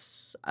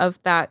 because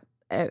of that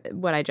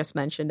what I just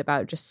mentioned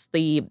about just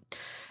the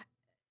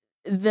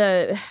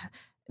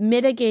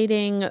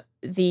mitigating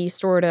the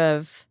sort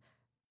of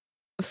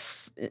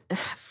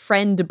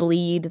friend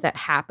bleed that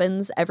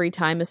happens every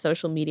time a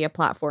social media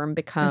platform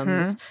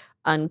becomes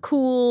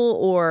uncool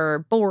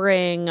or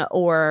boring,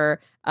 or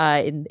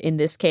in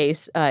this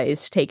case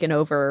is taken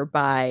over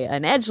by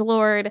an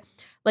edgelord.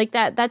 Like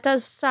that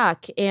does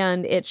suck,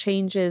 and it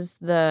changes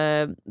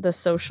the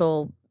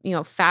social,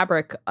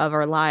 fabric of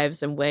our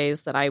lives in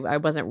ways that I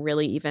wasn't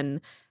really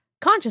even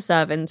conscious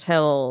of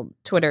until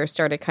Twitter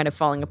started kind of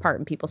falling apart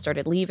and people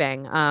started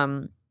leaving.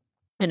 And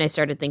I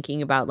started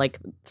thinking about like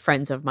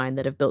friends of mine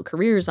that have built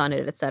careers on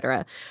it,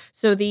 etc.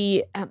 So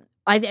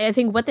I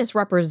think what this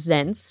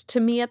represents to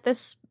me at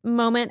this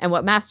moment, and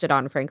what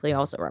Mastodon frankly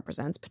also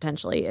represents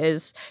potentially,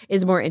 is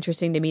more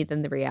interesting to me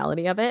than the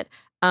reality of it.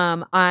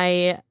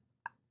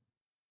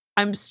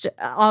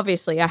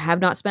 Obviously I have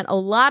not spent a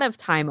lot of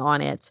time on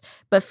it,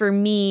 but for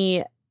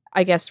me,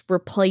 I guess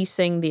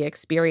replacing the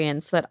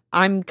experience that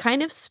I'm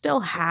kind of still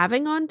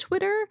having on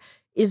Twitter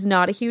is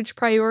not a huge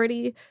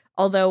priority,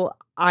 although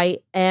I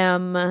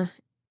am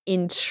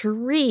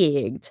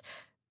intrigued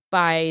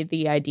by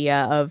the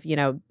idea of,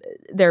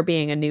 there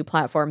being a new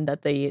platform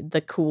that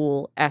the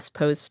cool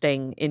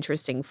posting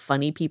interesting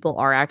funny people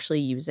are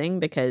actually using,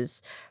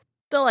 because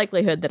the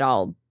likelihood that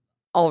I'll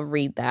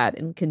read that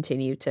and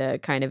continue to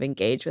kind of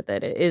engage with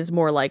it is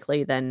more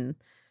likely than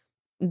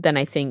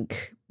I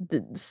think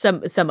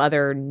some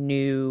other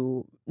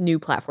new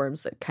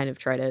platforms that kind of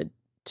try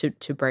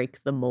to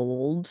break the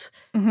mold,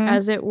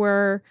 as it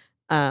were.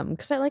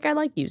 Because I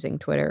like using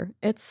Twitter.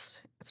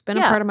 It's been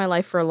a part of my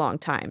life for a long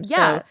time.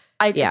 Yeah, so,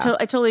 I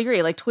totally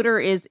agree. Like Twitter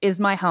is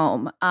my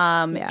home.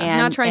 And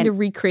not trying to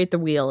recreate the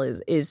wheel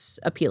is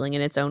appealing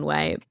in its own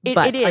way.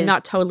 But I'm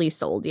not totally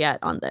sold yet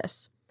on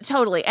this.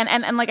 Totally.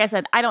 And like I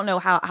said, I don't know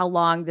how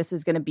long this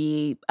is going to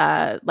be.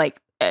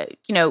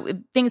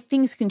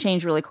 Things can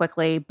change really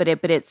quickly, but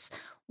it's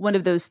one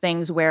of those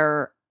things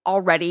where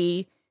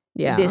already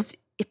this,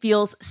 it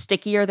feels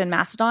stickier than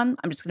Mastodon.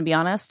 I'm just going to be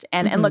honest.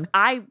 And look,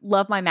 I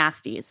love my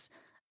Masties.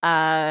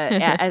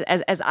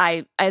 As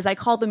I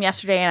called them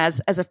yesterday,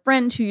 and as a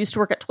friend who used to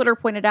work at Twitter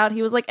pointed out,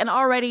 he was like, and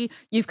already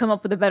you've come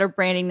up with a better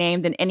branding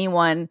name than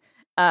anyone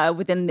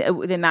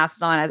within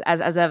Mastodon,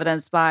 as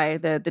evidenced by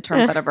the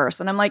term Fediverse.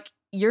 And I'm like,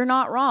 you're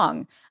not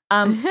wrong.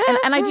 And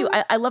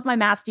I love my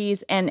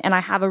Masties, and I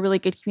have a really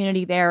good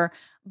community there,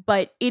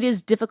 but it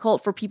is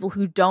difficult for people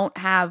who don't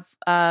have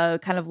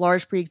kind of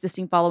large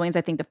pre-existing followings,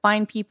 I think, to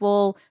find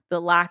people.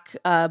 The lack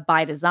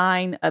by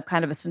design of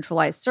kind of a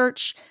centralized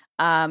search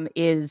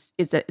is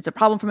a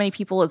problem for many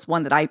people. It's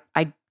one that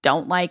I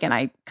don't like, and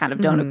I kind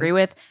of don't agree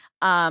with.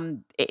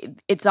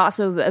 It's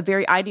also a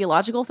very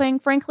ideological thing,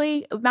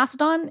 frankly, of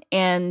Mastodon.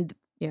 And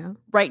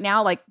right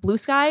now, like Blue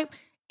Sky,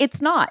 it's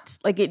not.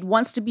 Like, it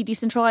wants to be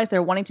decentralized.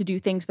 They're wanting to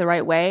do things the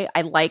right way.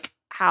 I like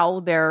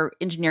how their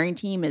engineering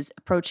team is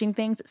approaching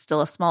things. It's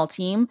still a small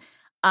team.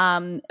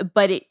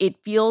 But it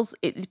feels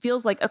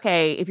like,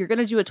 okay, if you're going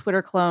to do a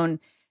Twitter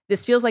clone,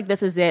 this feels like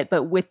this is it,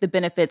 but with the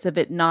benefits of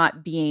it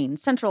not being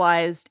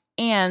centralized.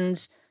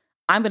 And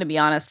I'm going to be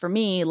honest, for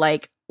me,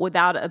 like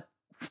without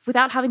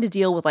having to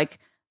deal with like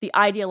the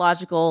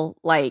ideological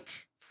like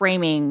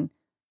framing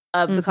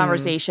of the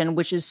conversation,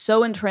 which is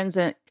so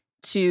intrinsic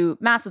to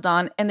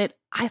Mastodon, and that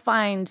I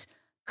find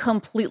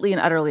completely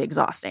and utterly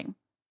exhausting.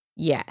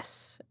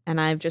 Yes.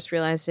 And I've just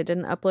realized I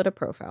didn't upload a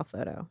profile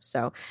photo.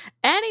 So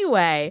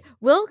anyway,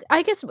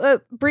 I guess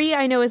Bree,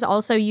 I know, is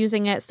also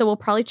using it. So we'll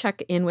probably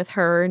check in with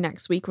her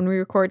next week when we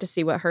record to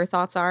see what her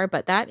thoughts are.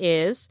 But that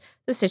is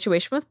the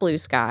situation with Blue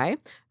Sky.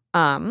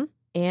 And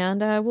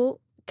we'll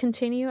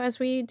continue, as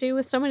we do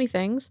with so many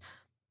things,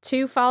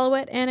 to follow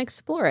it and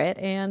explore it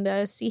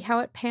and see how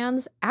it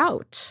pans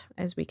out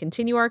as we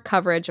continue our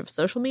coverage of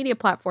social media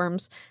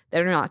platforms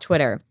that are not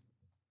Twitter.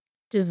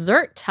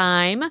 Dessert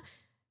time.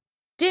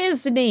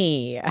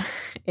 Disney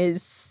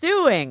is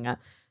suing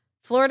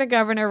Florida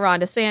Governor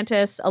Ron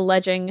DeSantis,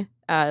 alleging,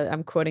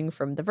 I'm quoting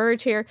from The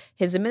Verge here,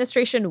 his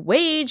administration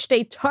waged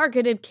a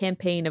targeted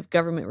campaign of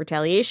government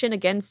retaliation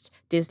against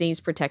Disney's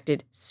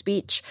protected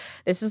speech.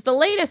 This is the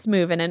latest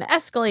move in an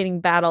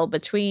escalating battle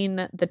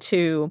between the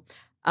two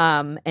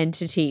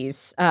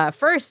entities.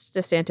 First,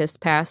 DeSantis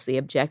passed the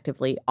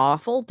objectively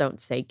awful Don't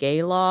Say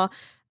Gay law,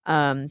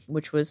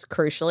 which was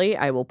crucially,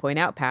 I will point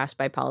out, passed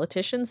by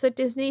politicians that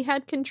Disney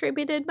had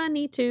contributed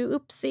money to.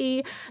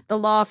 Oopsie. The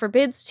law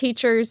forbids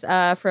teachers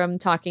from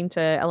talking to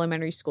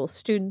elementary school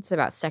students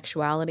about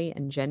sexuality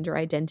and gender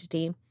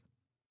identity.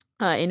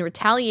 In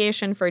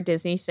retaliation for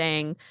Disney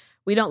saying,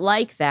 we don't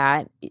like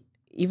that,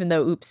 even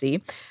though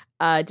oopsie,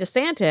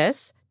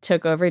 DeSantis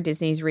took over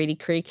Disney's Reedy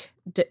Creek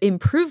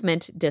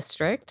Improvement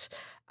District,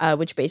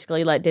 which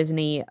basically let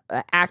Disney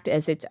act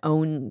as its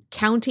own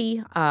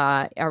county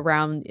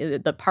around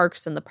the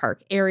parks and the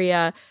park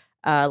area,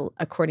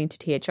 according to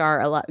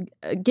THR,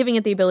 giving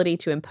it the ability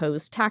to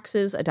impose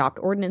taxes, adopt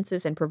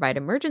ordinances, and provide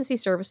emergency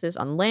services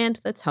on land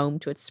that's home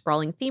to its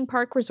sprawling theme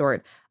park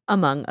resort,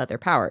 among other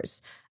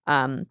powers.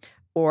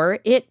 Or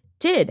it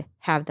did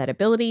have that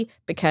ability,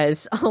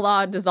 because a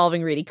law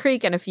dissolving Reedy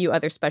Creek and a few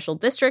other special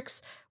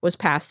districts was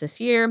passed this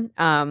year,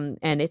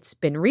 and it's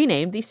been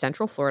renamed the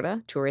Central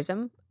Florida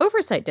Tourism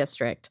Oversight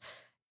District.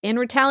 In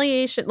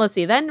retaliation,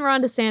 then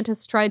Ron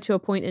DeSantis tried to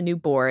appoint a new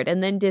board,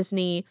 and then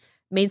Disney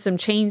made some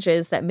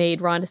changes that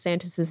made Ron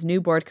DeSantis' new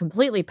board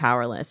completely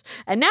powerless.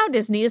 And now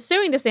Disney is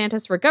suing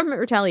DeSantis for government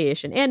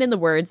retaliation, and in the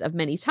words of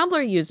many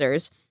Tumblr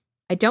users,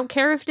 I don't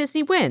care if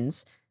Disney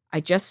wins, I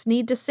just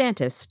need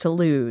DeSantis to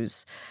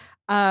lose.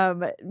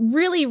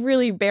 Really,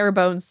 really bare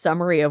bones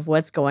summary of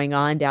what's going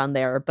on down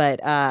there.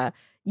 But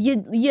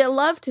you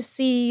love to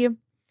see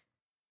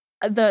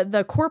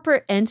the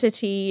corporate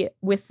entity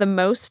with the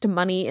most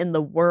money in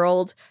the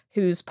world,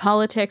 whose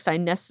politics I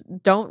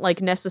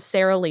don't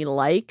necessarily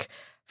like,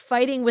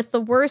 fighting with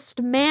the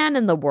worst man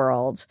in the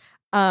world,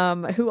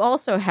 who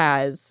also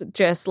has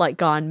just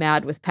gone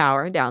mad with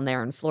power down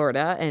there in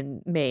Florida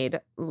and made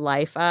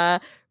life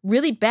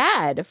really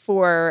bad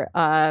for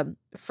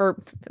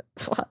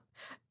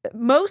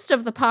most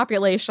of the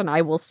population,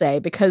 I will say,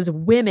 because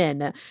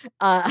women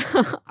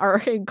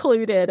are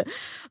included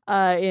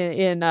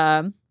in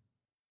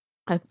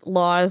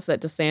laws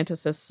that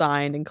DeSantis has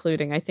signed,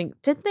 including, I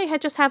think, didn't they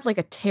just have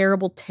a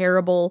terrible,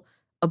 terrible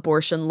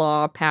abortion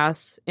law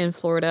pass in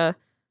Florida?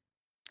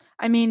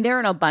 I mean, they're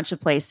in a bunch of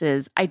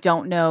places. I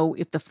don't know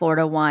if the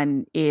Florida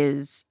one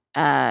is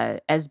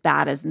as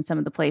bad as in some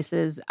of the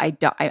places.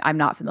 I'm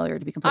not familiar,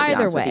 to be completely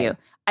honest with you.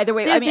 Either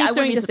way, Disney I mean, I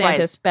wouldn't be DeSantis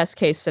surprised. Best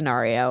case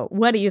scenario.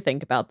 What do you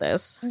think about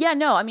this? Yeah,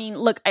 no, I mean,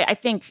 look, I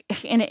think,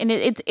 and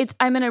it's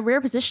I'm in a rare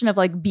position of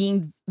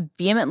being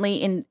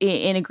vehemently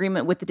in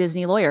agreement with the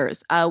Disney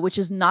lawyers, which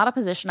is not a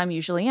position I'm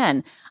usually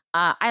in.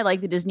 I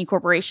like the Disney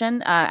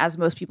Corporation, as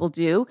most people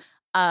do.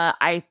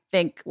 I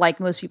think,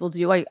 like most people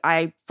do,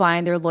 I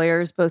find their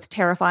lawyers both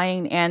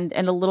terrifying and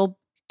a little.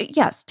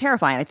 Yes,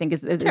 terrifying, I think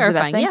is the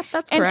best thing. Yeah,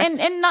 that's correct.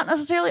 And not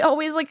necessarily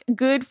always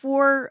good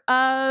for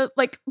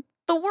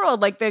the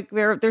world,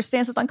 their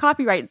stances on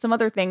copyright and some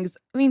other things.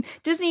 I mean,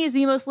 Disney is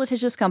the most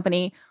litigious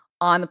company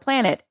on the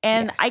planet,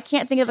 and yes. I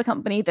can't think of a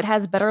company that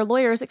has better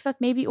lawyers except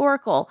maybe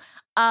Oracle.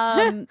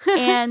 And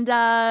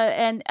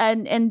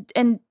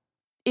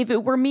if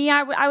it were me,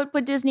 I would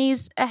put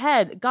Disney's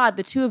ahead. God,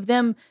 the two of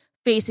them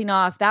facing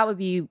off, that would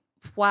be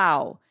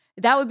wow.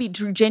 That would be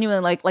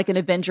genuinely like an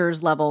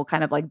Avengers level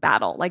kind of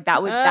battle.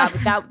 That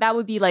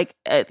would be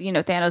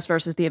Thanos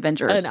versus the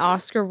Avengers. An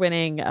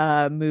Oscar-winning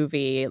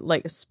movie,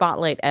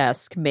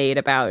 Spotlight-esque, made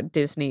about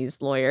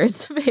Disney's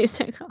lawyers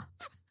facing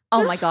off.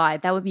 Oh my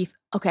God, that would be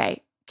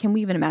okay. Can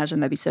we even imagine?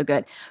 That'd be so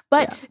good.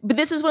 But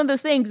this is one of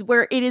those things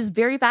where it is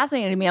very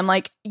fascinating to me. I'm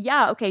like,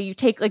 yeah, okay, you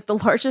take the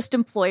largest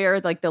employer,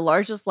 the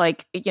largest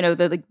largest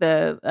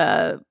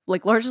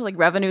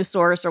revenue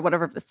source or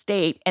whatever of the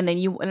state, and then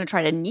you want to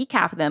try to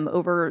kneecap them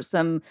over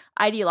some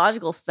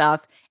ideological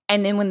stuff.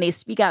 And then when they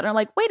speak out and are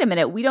like, wait a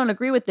minute, we don't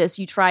agree with this,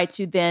 you try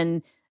to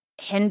then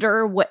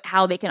hinder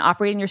how they can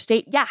operate in your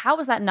state. Yeah, how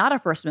is that not a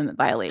First Amendment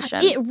violation?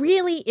 It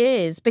really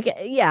is. Because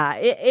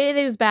it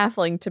is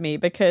baffling to me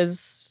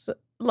because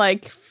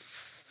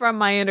from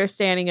my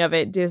understanding of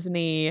it,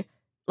 Disney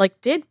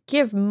did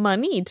give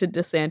money to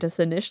DeSantis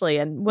initially,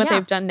 and what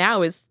they've done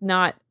now is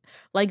not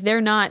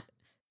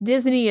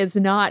Disney is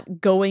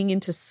not going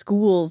into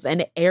schools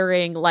and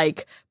airing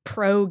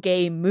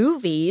pro-gay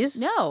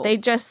movies. No. They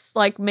just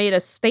made a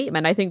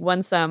statement. I think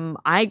once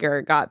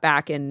Iger got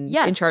back in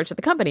charge of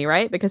the company,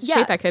 right? Because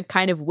Chapek had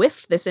kind of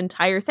whiffed this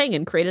entire thing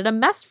and created a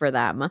mess for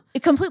them.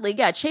 Completely,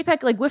 yeah.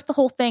 Chapek whiffed the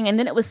whole thing, and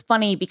then it was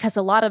funny because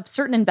a lot of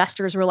certain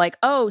investors were like,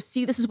 oh,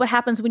 see, this is what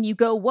happens when you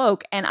go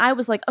woke. And I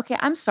was like, okay,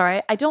 I'm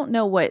sorry. I don't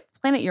know what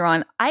planet you're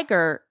on.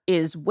 Iger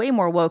is way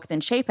more woke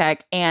than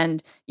Chapek,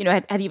 and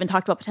had even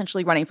talked about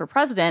potentially running for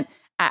president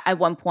at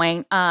one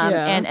point.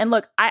 And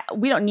look,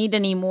 we don't need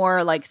any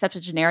more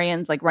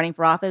septuagenarians running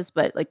for office,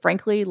 but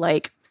frankly, I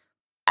wouldn't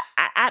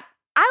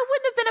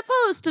have been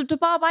opposed to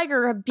Bob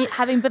Iger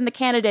having been the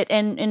candidate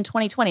in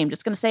 2020. I'm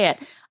just going to say it,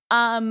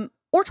 or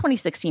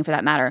 2016 for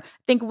that matter. I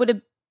think would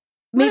have.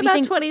 Maybe what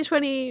about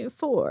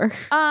 2024?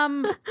 I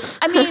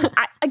mean,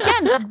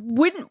 again,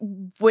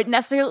 wouldn't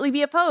necessarily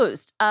be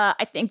opposed.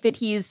 I think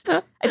he is.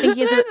 I'm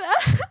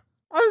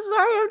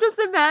sorry, I'm just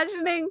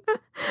imagining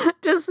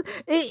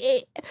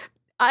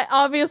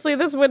obviously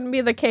this wouldn't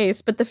be the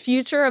case, but the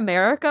future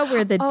America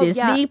where the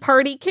Disney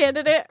party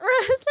candidate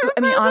runs for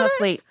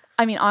president.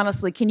 I mean,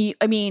 honestly, can you?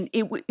 I mean,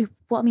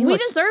 we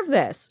deserve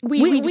this.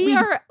 We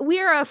are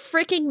a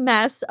freaking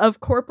mess of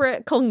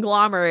corporate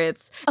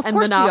conglomerates and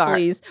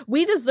monopolies.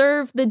 We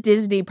deserve the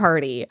Disney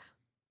party.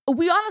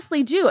 We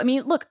honestly do. I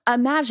mean, look,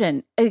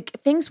 imagine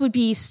things would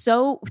be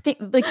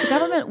the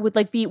government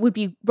would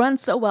be run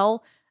so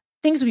well,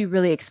 things would be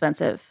really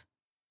expensive,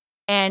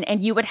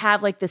 and you would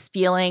have like this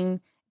feeling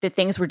that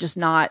things were just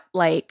not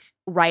like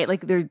right.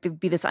 Like there'd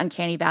be this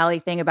uncanny valley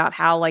thing about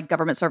how like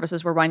government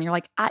services were run. You're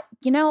like, I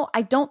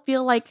don't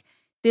feel like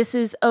this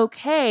is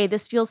okay.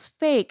 This feels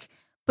fake,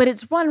 but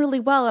it's run really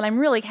well, and I'm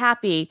really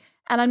happy.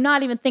 And I'm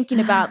not even thinking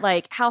about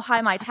like how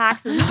high my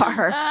taxes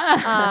are.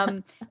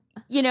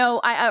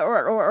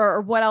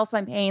 Or what else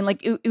I'm paying.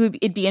 Like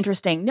it'd be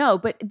interesting. No,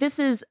 but this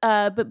is,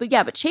 but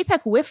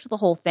Chapek whiffed the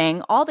whole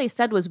thing. All they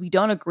said was, we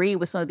don't agree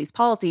with some of these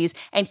policies.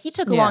 And he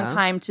took a long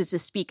time to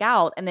speak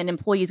out, and then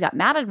employees got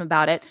mad at him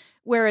about it.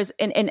 Whereas,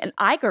 and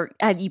Iger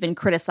had even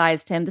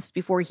criticized him. This is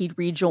before he'd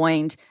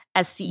rejoined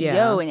as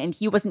CEO, and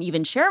he wasn't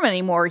even chairman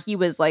anymore. He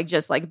was like,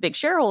 just like a big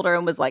shareholder,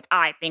 and was like,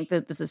 I think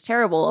that this is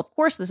terrible. Of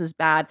course this is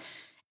bad.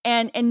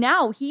 And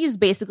now he's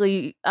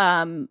basically,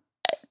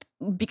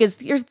 because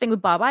here's the thing with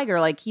Bob Iger,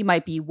 like he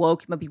might be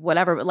woke, he might be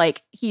whatever, but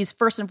like he's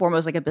first and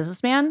foremost like a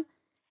businessman,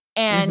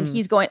 and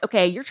he's going,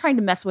 okay, you're trying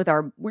to mess with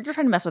our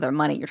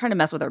money, you're trying to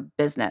mess with our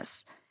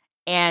business,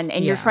 and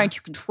you're trying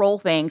to control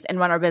things and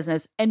run our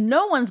business, and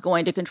no one's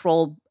going to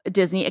control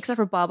Disney except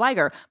for Bob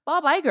Iger.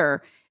 Bob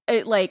Iger,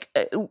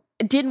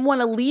 didn't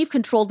want to leave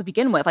control to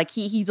begin with. Like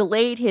he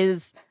delayed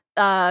his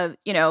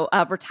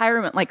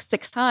retirement like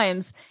 6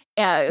 times.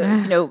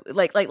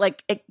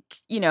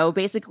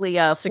 Basically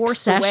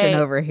forced away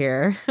over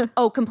here.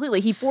 Oh, completely.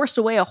 He forced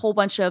away a whole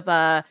bunch of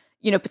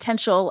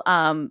potential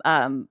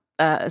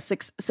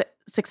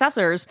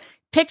successors,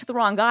 picked the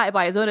wrong guy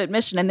by his own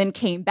admission, and then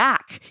came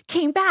back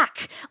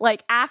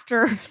like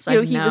after he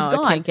was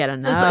gone. Can't get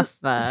enough.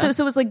 So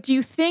it's like, do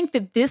you think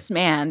that this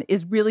man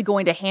is really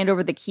going to hand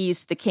over the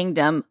keys to the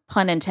kingdom,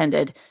 pun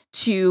intended,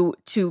 to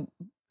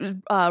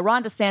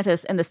Ron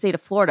DeSantis and the state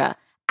of Florida?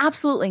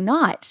 Absolutely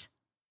not.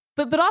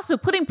 But also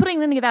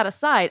putting any of that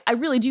aside, I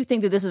really do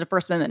think that this is a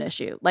First Amendment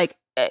issue. Like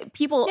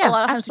people, a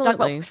lot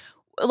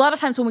of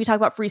times when we talk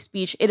about free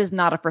speech, it is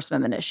not a First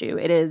Amendment issue.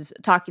 It is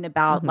talking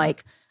about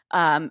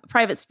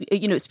private,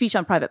 speech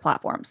on private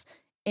platforms.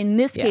 In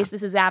this case,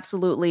 this is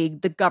absolutely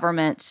the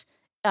government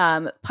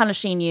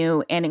punishing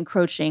you and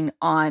encroaching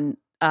on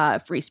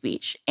free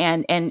speech.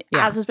 And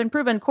as has been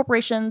proven,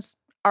 corporations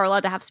are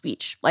allowed to have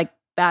speech like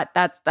that.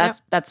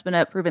 That's been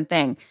a proven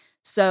thing.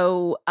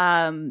 So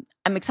I'm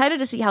excited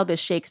to see how this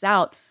shakes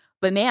out.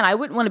 But man, I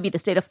wouldn't want to be the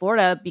state of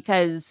Florida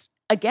because,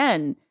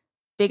 again,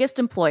 biggest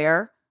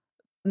employer,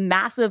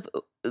 massive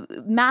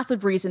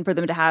reason for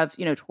them to have,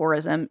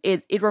 tourism.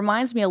 It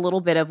reminds me a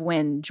little bit of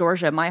when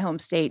Georgia, my home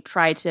state,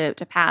 tried to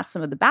pass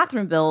some of the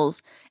bathroom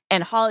bills,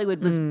 and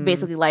Hollywood was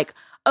basically like,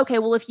 okay,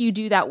 well, if you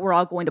do that, we're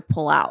all going to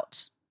pull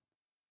out.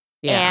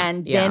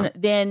 And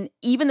then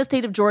even the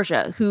state of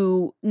Georgia,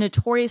 who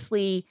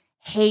notoriously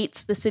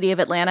hates the city of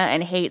Atlanta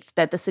and hates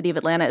that the city of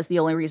Atlanta is the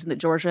only reason that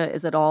Georgia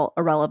is at all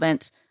a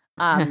relevant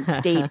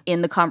state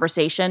in the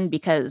conversation,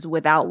 because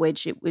without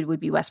which it would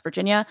be West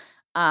Virginia.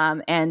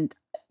 And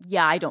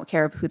yeah, I don't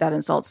care who that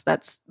insults.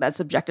 That's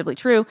objectively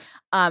true.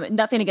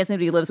 Nothing against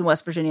anybody who lives in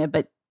West Virginia,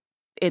 but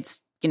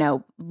it's,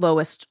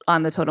 lowest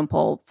on the totem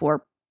pole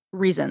for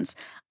reasons.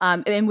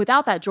 And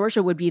without that,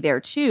 Georgia would be there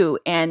too.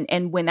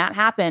 And when that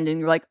happened and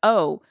you're like,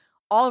 oh,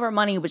 all of our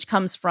money, which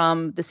comes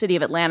from the city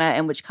of Atlanta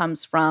and which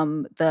comes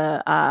from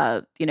the,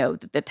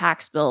 the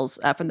tax bills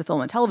from the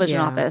Film and Television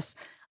Office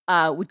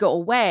would go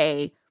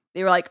away.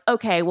 They were like,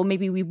 okay, well,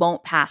 maybe we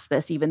won't pass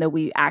this, even though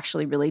we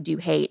actually really do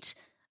hate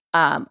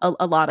a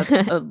lot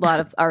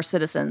of our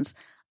citizens.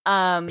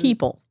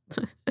 People.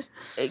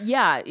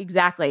 Yeah,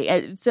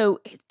 exactly.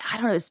 So I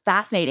don't know. It's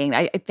fascinating.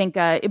 I think,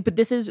 but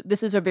this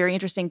is a very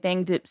interesting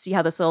thing to see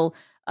how this will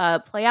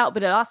play out.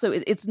 But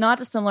it's not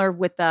dissimilar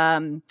with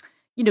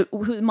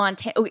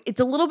Montana. It's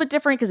a little bit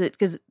different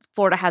because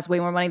Florida has way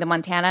more money than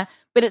Montana,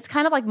 but it's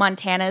kind of like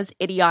Montana's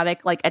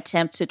idiotic like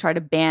attempt to try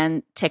to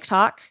ban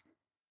TikTok.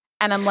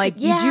 And I'm like,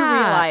 you do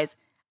realize,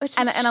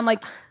 and I'm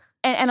like,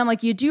 and I'm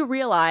like, you do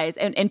realize,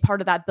 and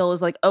part of that bill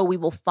is like, oh, we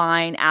will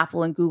fine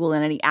Apple and Google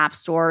and any app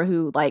store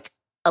who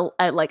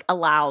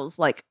allows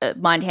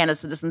Montana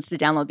citizens to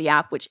download the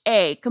app, which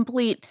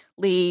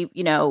completely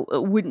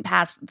wouldn't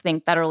pass the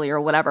thing federally or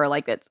whatever.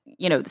 Like that's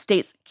the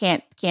states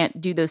can't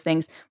do those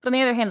things. But on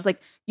the other hand, it's like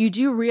you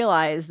do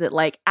realize that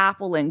like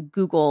Apple and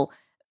Google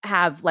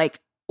have like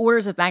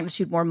orders of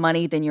magnitude more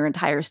money than your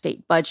entire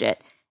state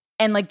budget,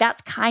 and like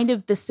that's kind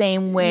of the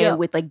same way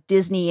with like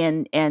Disney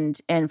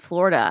and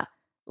Florida.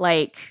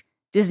 Like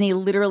Disney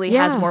literally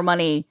has more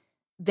money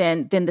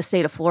than the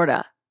state of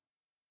Florida.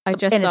 I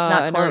just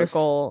saw an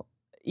article.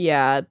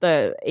 Yeah,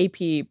 the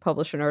AP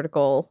published an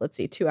article,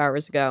 2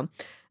 hours ago.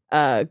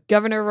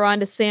 Governor Ron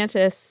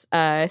DeSantis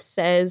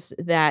says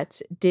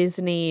that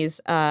Disney's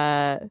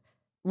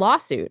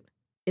lawsuit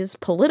is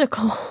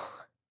political.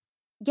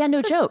 Yeah,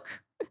 no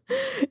joke.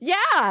 Yeah,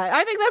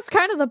 I think that's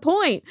kind of the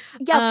point.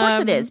 Yeah, of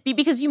course it is,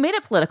 because you made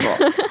it political.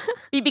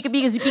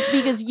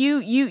 because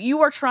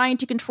you are trying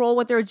to control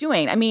what they're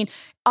doing. I mean,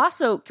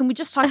 also, can we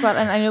just talk about?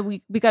 And I know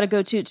we got to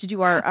go to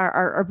do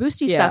our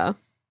boosty stuff.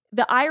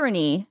 The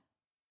irony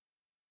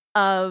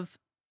of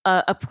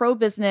a pro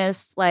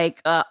business,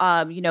 like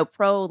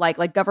pro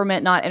like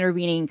government not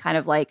intervening, kind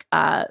of like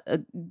a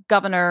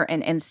governor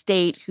and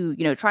state who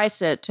tries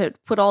to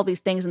put all these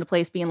things into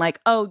place, being like,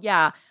 oh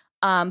yeah,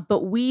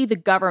 but we the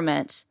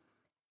government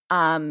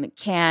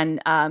can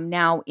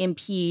now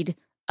impede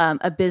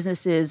a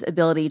business's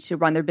ability to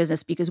run their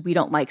business because we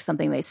don't like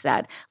something they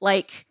said.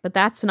 Like, but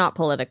that's not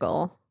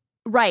political,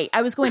 right?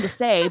 I was going to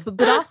say,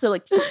 but also,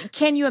 like,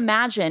 can you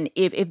imagine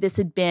if this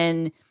had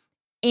been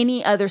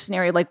any other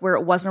scenario, like where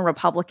it wasn't a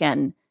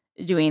Republican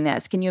doing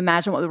this? Can you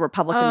imagine what the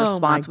Republican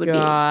response would be? Oh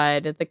my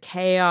God, the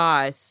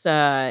chaos!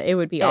 It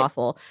would be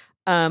awful.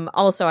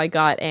 Also, I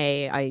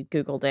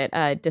Googled it.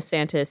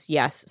 DeSantis,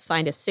 yes,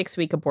 signed a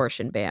 6-week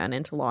abortion ban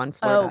into law in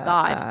Florida. Oh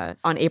God.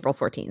 On April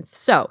 14th.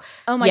 So,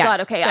 oh my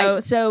God.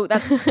 Okay. So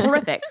that's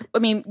horrific. I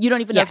mean, you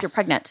don't even know if you're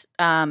pregnant.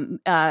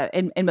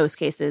 In most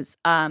cases,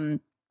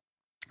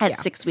 at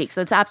 6 weeks.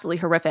 That's absolutely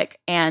horrific.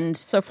 And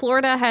so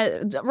Florida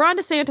Ron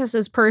DeSantis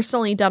has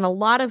personally done a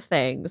lot of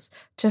things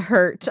to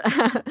hurt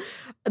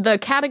the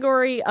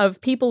category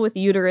of people with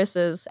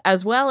uteruses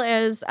as well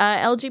as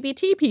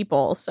LGBT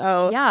people.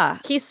 So yeah,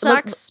 he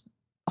sucks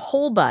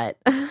whole butt.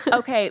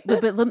 Okay,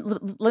 but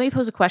let me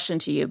pose a question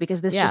to you,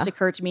 because this just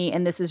occurred to me,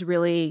 and this is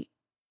really,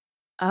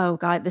 oh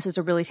God, this is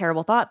a really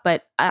terrible thought,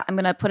 but I'm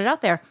going to put it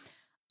out there.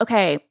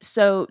 Okay,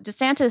 so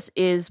DeSantis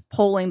is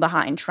polling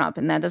behind Trump,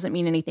 and that doesn't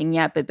mean anything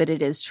yet, but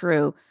it is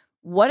true.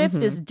 What if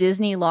this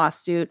Disney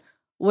lawsuit,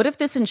 what if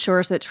this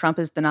ensures that Trump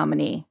is the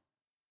nominee?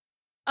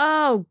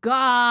 Oh,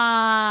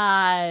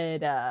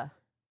 God.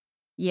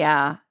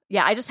 Yeah.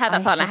 Yeah, I just had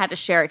that thought, and I had to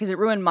share it because it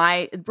ruined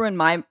my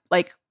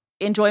like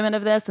enjoyment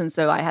of this, and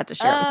so I had to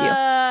share it with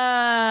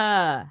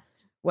you.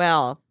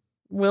 Well,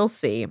 we'll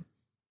see.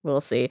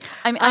 We'll see.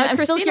 I mean, I'm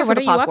still here for what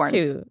the are popcorn.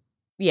 You up to?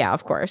 Yeah,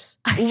 of course.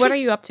 What are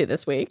you up to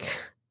this week?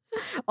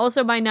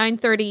 Also, my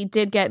 9:30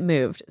 did get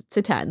moved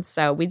to 10,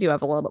 so we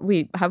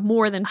have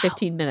more than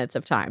 15 minutes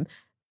of time.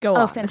 Go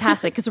on. Oh,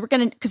 fantastic! Because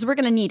we're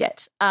gonna need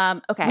it.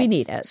 Okay, we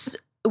need it. So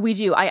we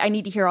do. I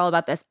need to hear all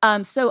about this.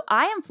 So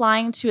I am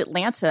flying to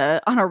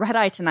Atlanta on a red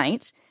eye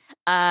tonight,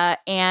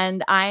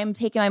 and I'm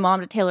taking my mom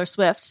to Taylor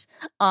Swift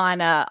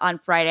on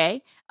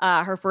Friday.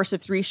 Her first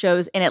of 3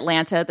 shows in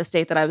Atlanta, the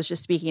state that I was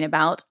just speaking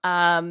about.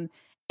 And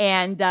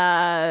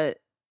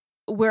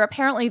where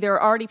apparently there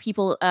are already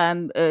people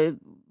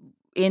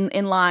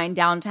in line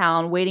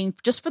downtown waiting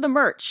just for the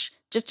merch,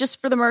 just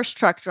for the merch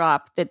truck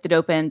drop that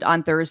opened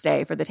on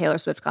Thursday for the Taylor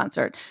Swift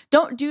concert.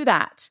 Don't do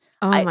that.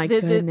 Oh my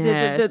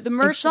goodness. The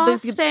merch,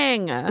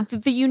 exhausting.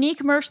 The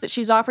unique merch that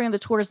she's offering on the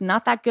tour is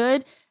not that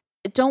good.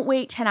 Don't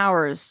wait 10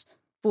 hours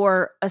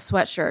for a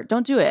sweatshirt.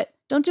 Don't do it.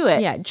 Don't do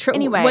it. Yeah.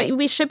 Anyway, what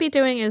we should be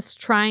doing is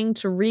trying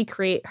to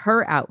recreate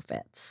her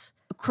outfits.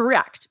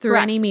 Correct. Through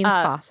any means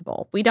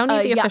possible. We don't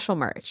need the official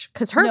merch,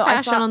 because her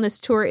fashion on this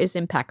tour is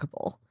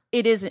impeccable.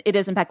 It is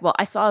impeccable.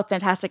 I saw a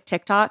fantastic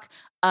TikTok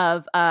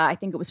of, I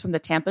think it was from the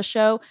Tampa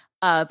show,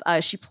 of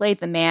she played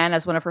The Man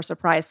as one of her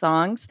surprise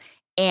songs,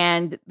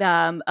 and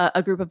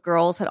a group of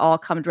girls had all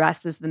come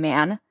dressed as The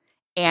Man,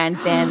 and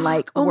then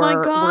were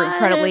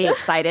incredibly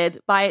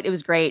excited by it. It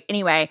was great.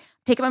 Anyway,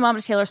 taking my mom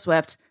to Taylor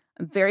Swift.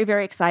 I'm very,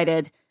 very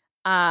excited.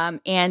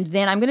 And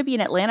then I'm going to be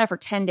in Atlanta for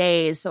 10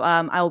 days. So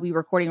I will be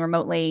recording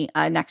remotely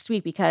next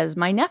week, because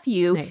my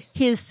nephew,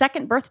 his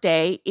second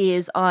birthday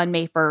is on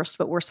May 1st,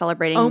 but we're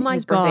celebrating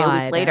his birthday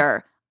a week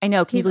later. I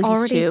know. Can you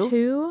believe he's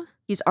 2?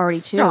 He's already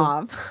 2.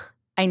 Stop.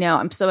 I know.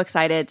 I'm so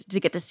excited to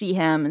get to see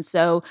him. And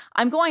so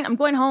I'm going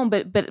home,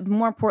 but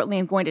more importantly,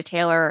 I'm going to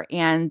Taylor,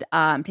 and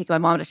taking my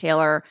mom to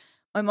Taylor.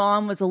 My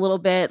mom was a little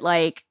bit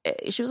like,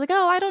 she was like,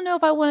 oh, I don't know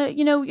if I want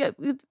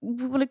to,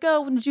 we want to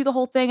go and do the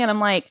whole thing. And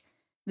I'm like,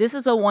 this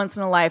is a once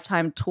in a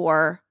lifetime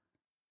tour.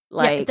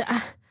 Like,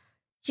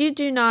 you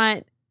do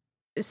not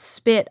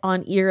spit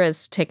on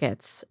Ira's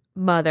tickets,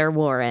 Mother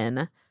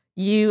Warren.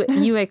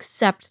 You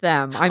accept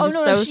them. I'm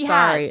so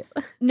sorry.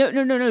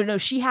 No.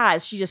 She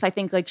has. She just, I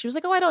think, like, she was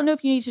like, oh, I don't know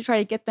if you need to try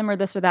to get them or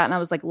this or that. And I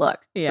was like,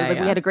 look, we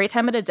had a great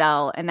time at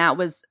Adele, and that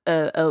was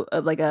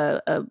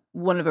a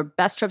one of her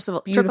best trips of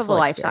a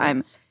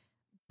lifetime.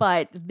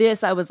 But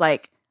this, I was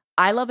like,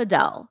 I love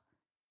Adele,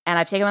 and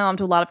I've taken my mom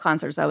to a lot of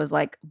concerts. I was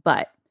like,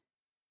 but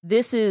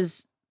this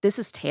is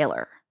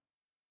Taylor.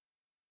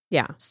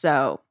 Yeah.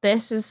 So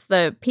this is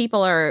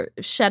people are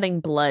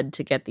shedding blood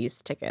to get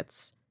these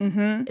tickets.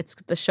 Mm-hmm. It's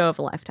the show of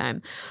a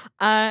lifetime.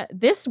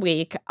 This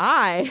week,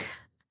 I'm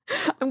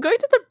going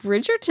to the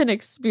Bridgerton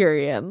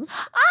experience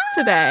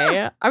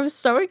today. I'm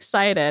so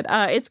excited.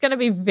 It's going to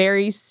be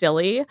very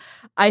silly.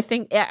 I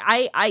think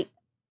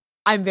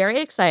I'm very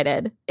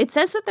excited. It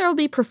says that there will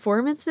be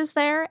performances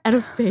there, and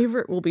a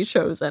favorite will be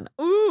chosen.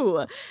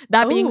 Ooh.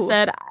 That being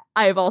said,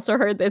 I've also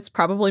heard that it's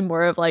probably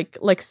more of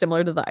like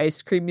similar to the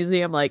Ice Cream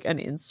Museum, like an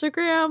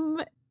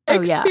Instagram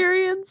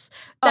experience.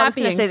 That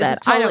being said,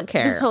 I don't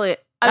care. I was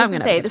going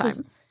to say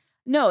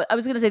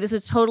this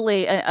is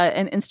totally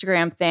an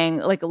Instagram thing,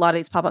 like a lot of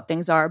these pop-up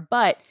things are,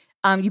 but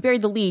you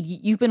buried the lead.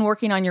 You've been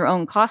working on your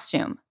own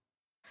costume.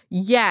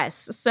 Yes.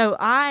 So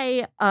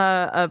I,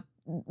 a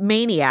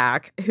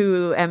maniac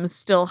who am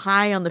still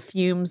high on the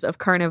fumes of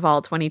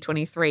Carnival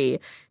 2023,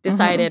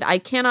 decided I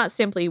cannot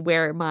simply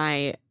wear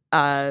my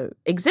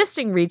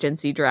existing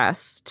Regency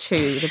dress to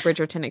the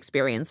Bridgerton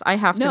experience. I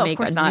have to make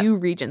a new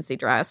Regency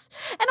dress.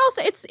 And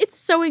also it's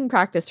sewing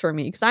practice for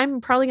me because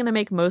I'm probably going to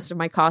make most of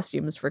my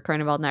costumes for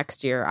Carnival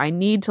next year. I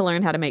need to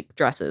learn how to make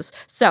dresses.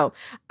 So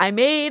I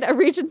made a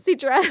Regency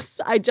dress.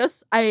 I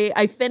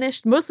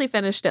mostly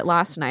finished it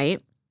last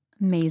night.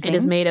 Amazing. It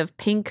is made of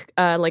pink,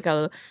 like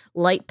a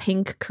light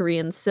pink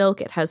Korean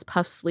silk. It has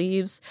puff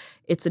sleeves.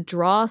 It's a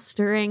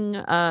drawstring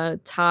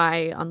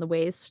tie on the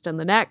waist and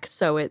the neck,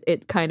 so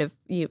it kind of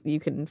you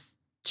can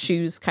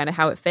choose kind of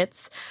how it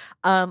fits.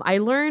 I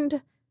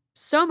learned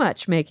so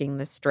much making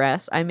this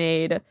dress. I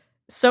made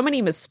so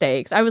many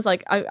mistakes. I was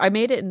like, I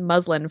made it in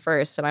muslin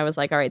first, and I was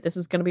like, all right, this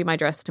is going to be my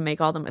dress to make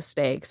all the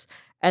mistakes.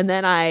 And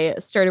then I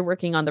started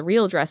working on the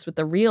real dress with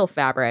the real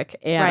fabric,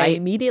 and I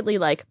immediately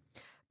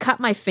cut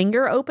my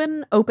finger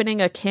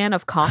opening a can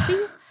of coffee.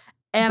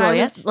 And I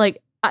was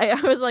like, I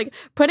was like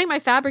putting my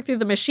fabric through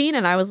the machine,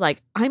 and I was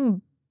like,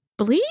 I'm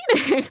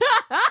bleeding.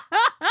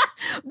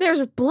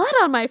 There's blood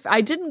on my I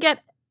did get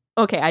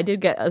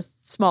a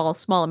small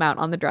amount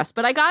on the dress,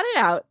 but I got it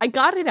out.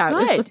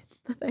 Good.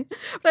 But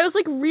I was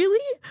like,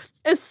 really?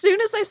 As soon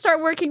as I start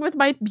working with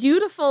my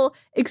beautiful,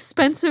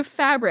 expensive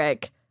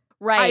fabric,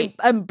 right,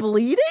 I'm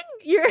bleeding.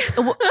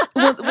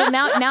 well,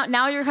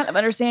 now you're kind of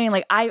understanding.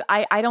 Like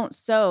I don't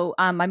sew.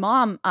 My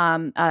mom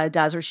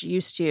does, or she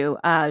used to.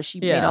 She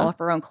made all of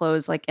her own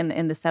clothes like in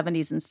the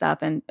 70s and stuff,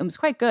 and it was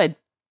quite good.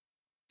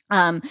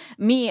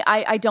 Me,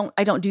 I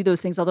don't do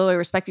those things, although I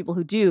respect people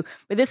who do.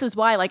 But this is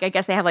why, like, I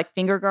guess they have like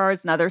finger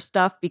guards and other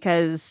stuff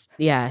because,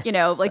 you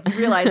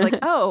realize like,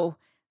 oh,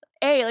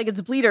 like it's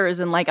bleeders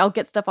and like I'll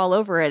get stuff all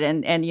over it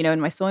and in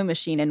my sewing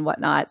machine and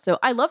whatnot. So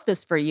I love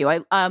this for you.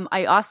 I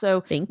also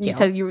thank you. You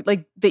said you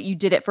like that you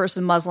did it first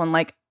in muslin.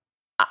 Like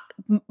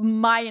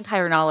my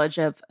entire knowledge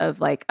of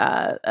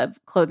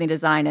clothing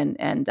design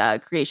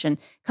and creation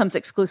comes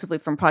exclusively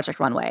from Project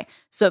Runway.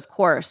 So of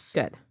course,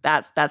 good.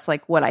 That's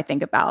like what I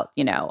think about.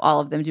 All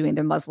of them doing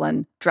their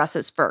muslin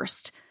dresses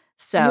first.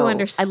 So you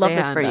understand. I love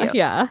this for you.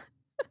 Yeah.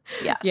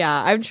 Yes.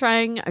 Yeah, I'm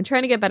trying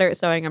to get better at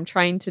sewing. I'm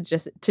trying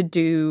to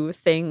do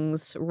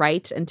things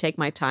right and take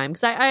my time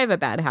because I have a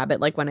bad habit,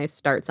 like when I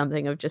start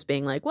something of just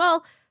being like,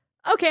 well,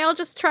 okay, I'll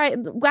just try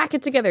whack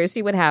it together,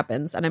 see what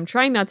happens. And I'm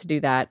trying not to do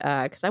that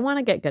because I want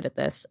to get good at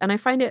this. And I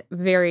find it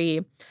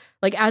very,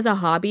 like, as a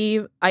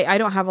hobby, I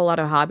don't have a lot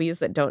of hobbies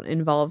that don't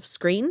involve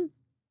screen.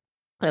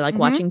 I like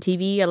watching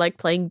TV. I like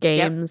playing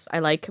games. Yep.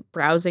 I like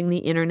browsing the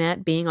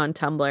internet, being on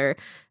Tumblr.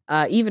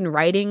 Even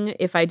writing,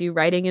 if I do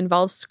writing,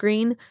 involves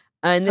screen.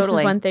 And this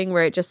is one thing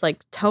where it just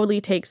like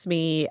totally takes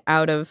me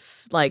out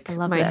of like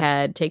my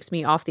head, takes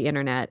me off the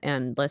internet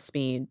and lets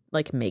me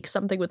like make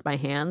something with my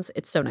hands.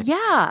 It's so nice.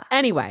 Yeah.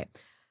 Anyway,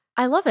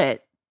 I love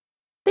it.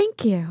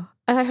 Thank you.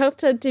 I hope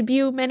to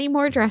debut many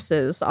more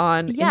dresses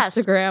on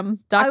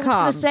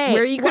Instagram.com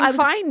where you can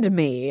find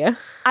me.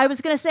 I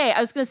was going to say,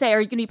 are you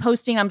going to be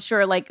posting, I'm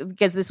sure, like,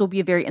 because this will be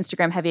a very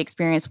Instagram heavy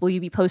experience, will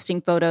you be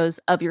posting photos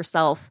of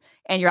yourself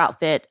and your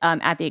outfit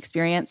at the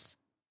experience?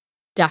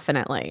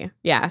 Definitely.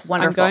 Yes.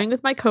 Wonderful. I'm going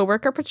with my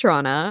coworker,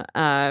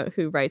 Patrona,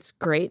 who writes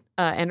great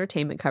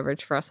entertainment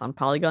coverage for us on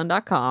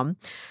Polygon.com.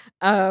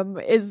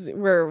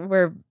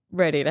 We're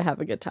ready to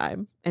have a good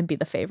time and be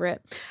the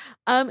favorite.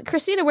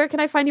 Christina, where can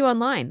I find you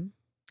online?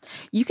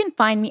 You can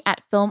find me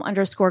at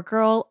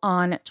film_girl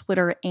on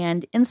Twitter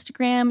and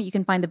Instagram. You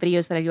can find the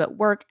videos that I do at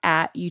work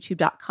at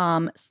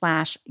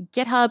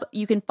youtube.com/GitHub.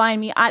 You can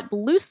find me at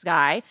Blue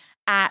Sky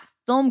at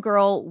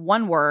filmgirl,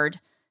 one word,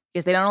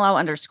 because they don't allow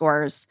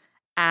underscores,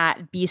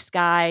 at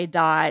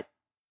bsky.social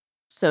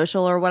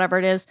or whatever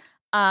it is.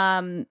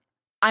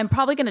 I'm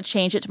probably going to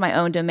change it to my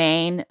own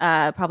domain,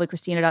 probably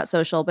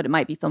Christina.social, but it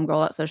might be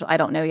filmgirl.social. I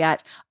don't know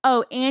yet.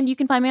 Oh, and you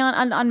can find me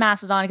on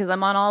Mastodon because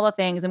I'm on all the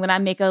things. I'm going to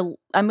make a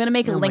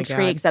link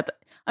tree, except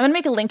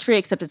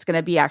it's going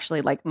to be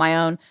actually like my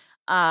own.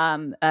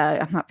 I'm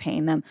not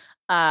paying them.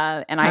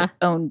 And I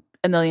own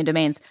a million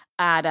domains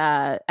at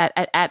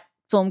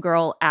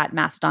filmgirl at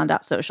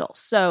mastodon.social.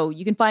 So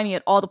you can find me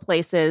at all the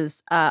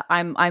places.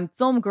 I'm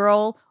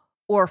filmgirl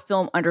or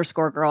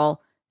film_girl,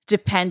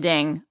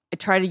 depending. I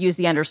try to use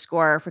the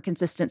underscore for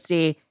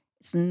consistency.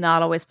 It's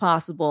not always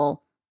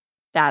possible.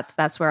 That's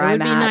where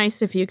I'm at. It would be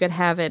nice if you could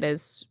have it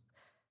as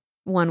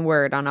one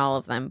word on all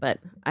of them, but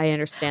I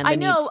understand the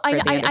need for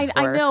the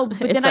underscore. I know,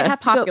 but it's then I'd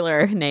have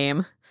popular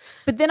name.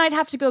 But then I'd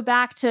have to go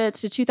back to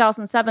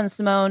 2007,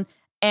 Simone.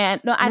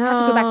 And I'd have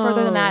to go back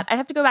further than that. I'd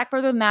have to go back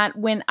further than that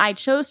when I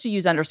chose to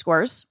use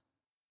underscores.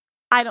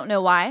 I don't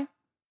know why.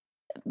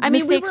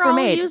 Mistakes we were all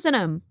made. Using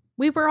them.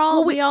 We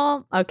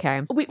all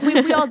okay. We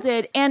all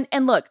did. And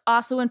look,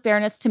 also in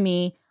fairness to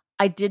me,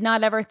 I did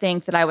not ever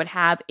think that I would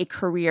have a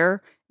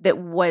career that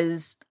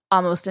was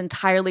almost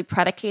entirely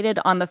predicated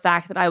on the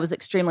fact that I was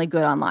extremely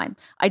good online.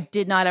 I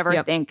did not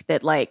ever think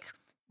that like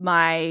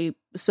my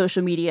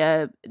social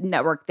media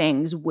network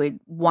things would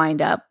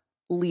wind up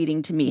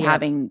leading to me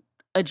having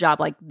a job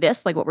like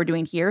this, like what we're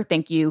doing here.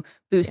 Thank you,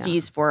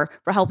 Boosties, for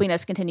helping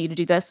us continue to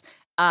do this,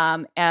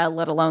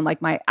 let alone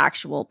like my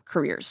actual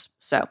careers.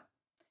 So,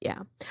 yeah.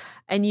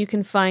 And you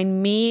can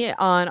find me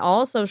on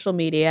all social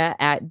media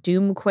at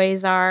Doom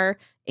Quasar,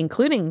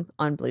 including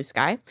on Blue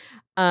Sky,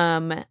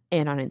 and on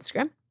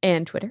Instagram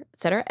and Twitter,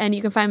 etc. And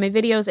you can find my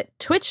videos at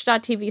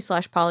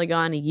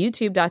twitch.tv/Polygon,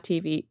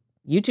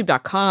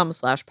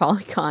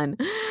 youtube.com/Polygon.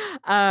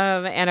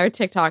 And our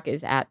TikTok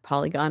is at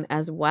Polygon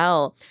as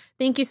well.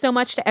 Thank you so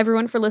much to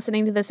everyone for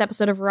listening to this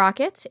episode of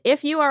Rocket.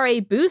 If you are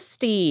a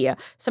boostie,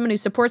 someone who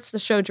supports the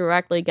show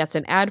directly gets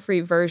an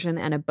ad-free version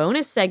and a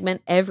bonus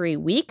segment every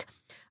week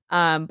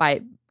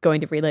by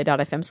going to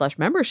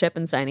relay.fm/membership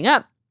and signing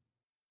up.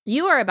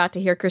 You are about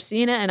to hear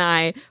Christina and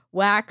I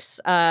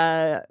wax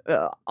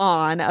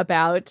on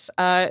about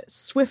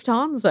Swift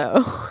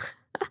Onzo.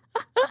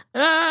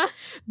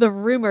 The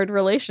rumored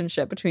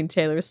relationship between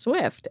Taylor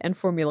Swift and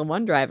Formula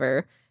One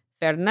driver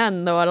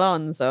Fernando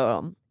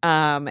Alonso.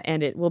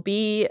 And it will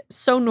be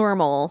so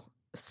normal,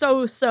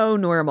 so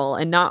normal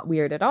and not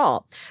weird at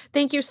all.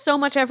 Thank you so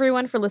much,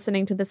 everyone, for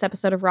listening to this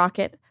episode of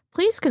Rocket.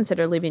 Please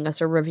consider leaving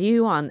us a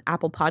review on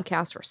Apple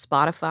Podcasts or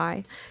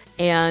Spotify.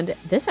 And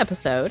this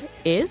episode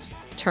is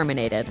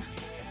terminated.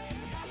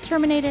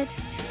 Terminated.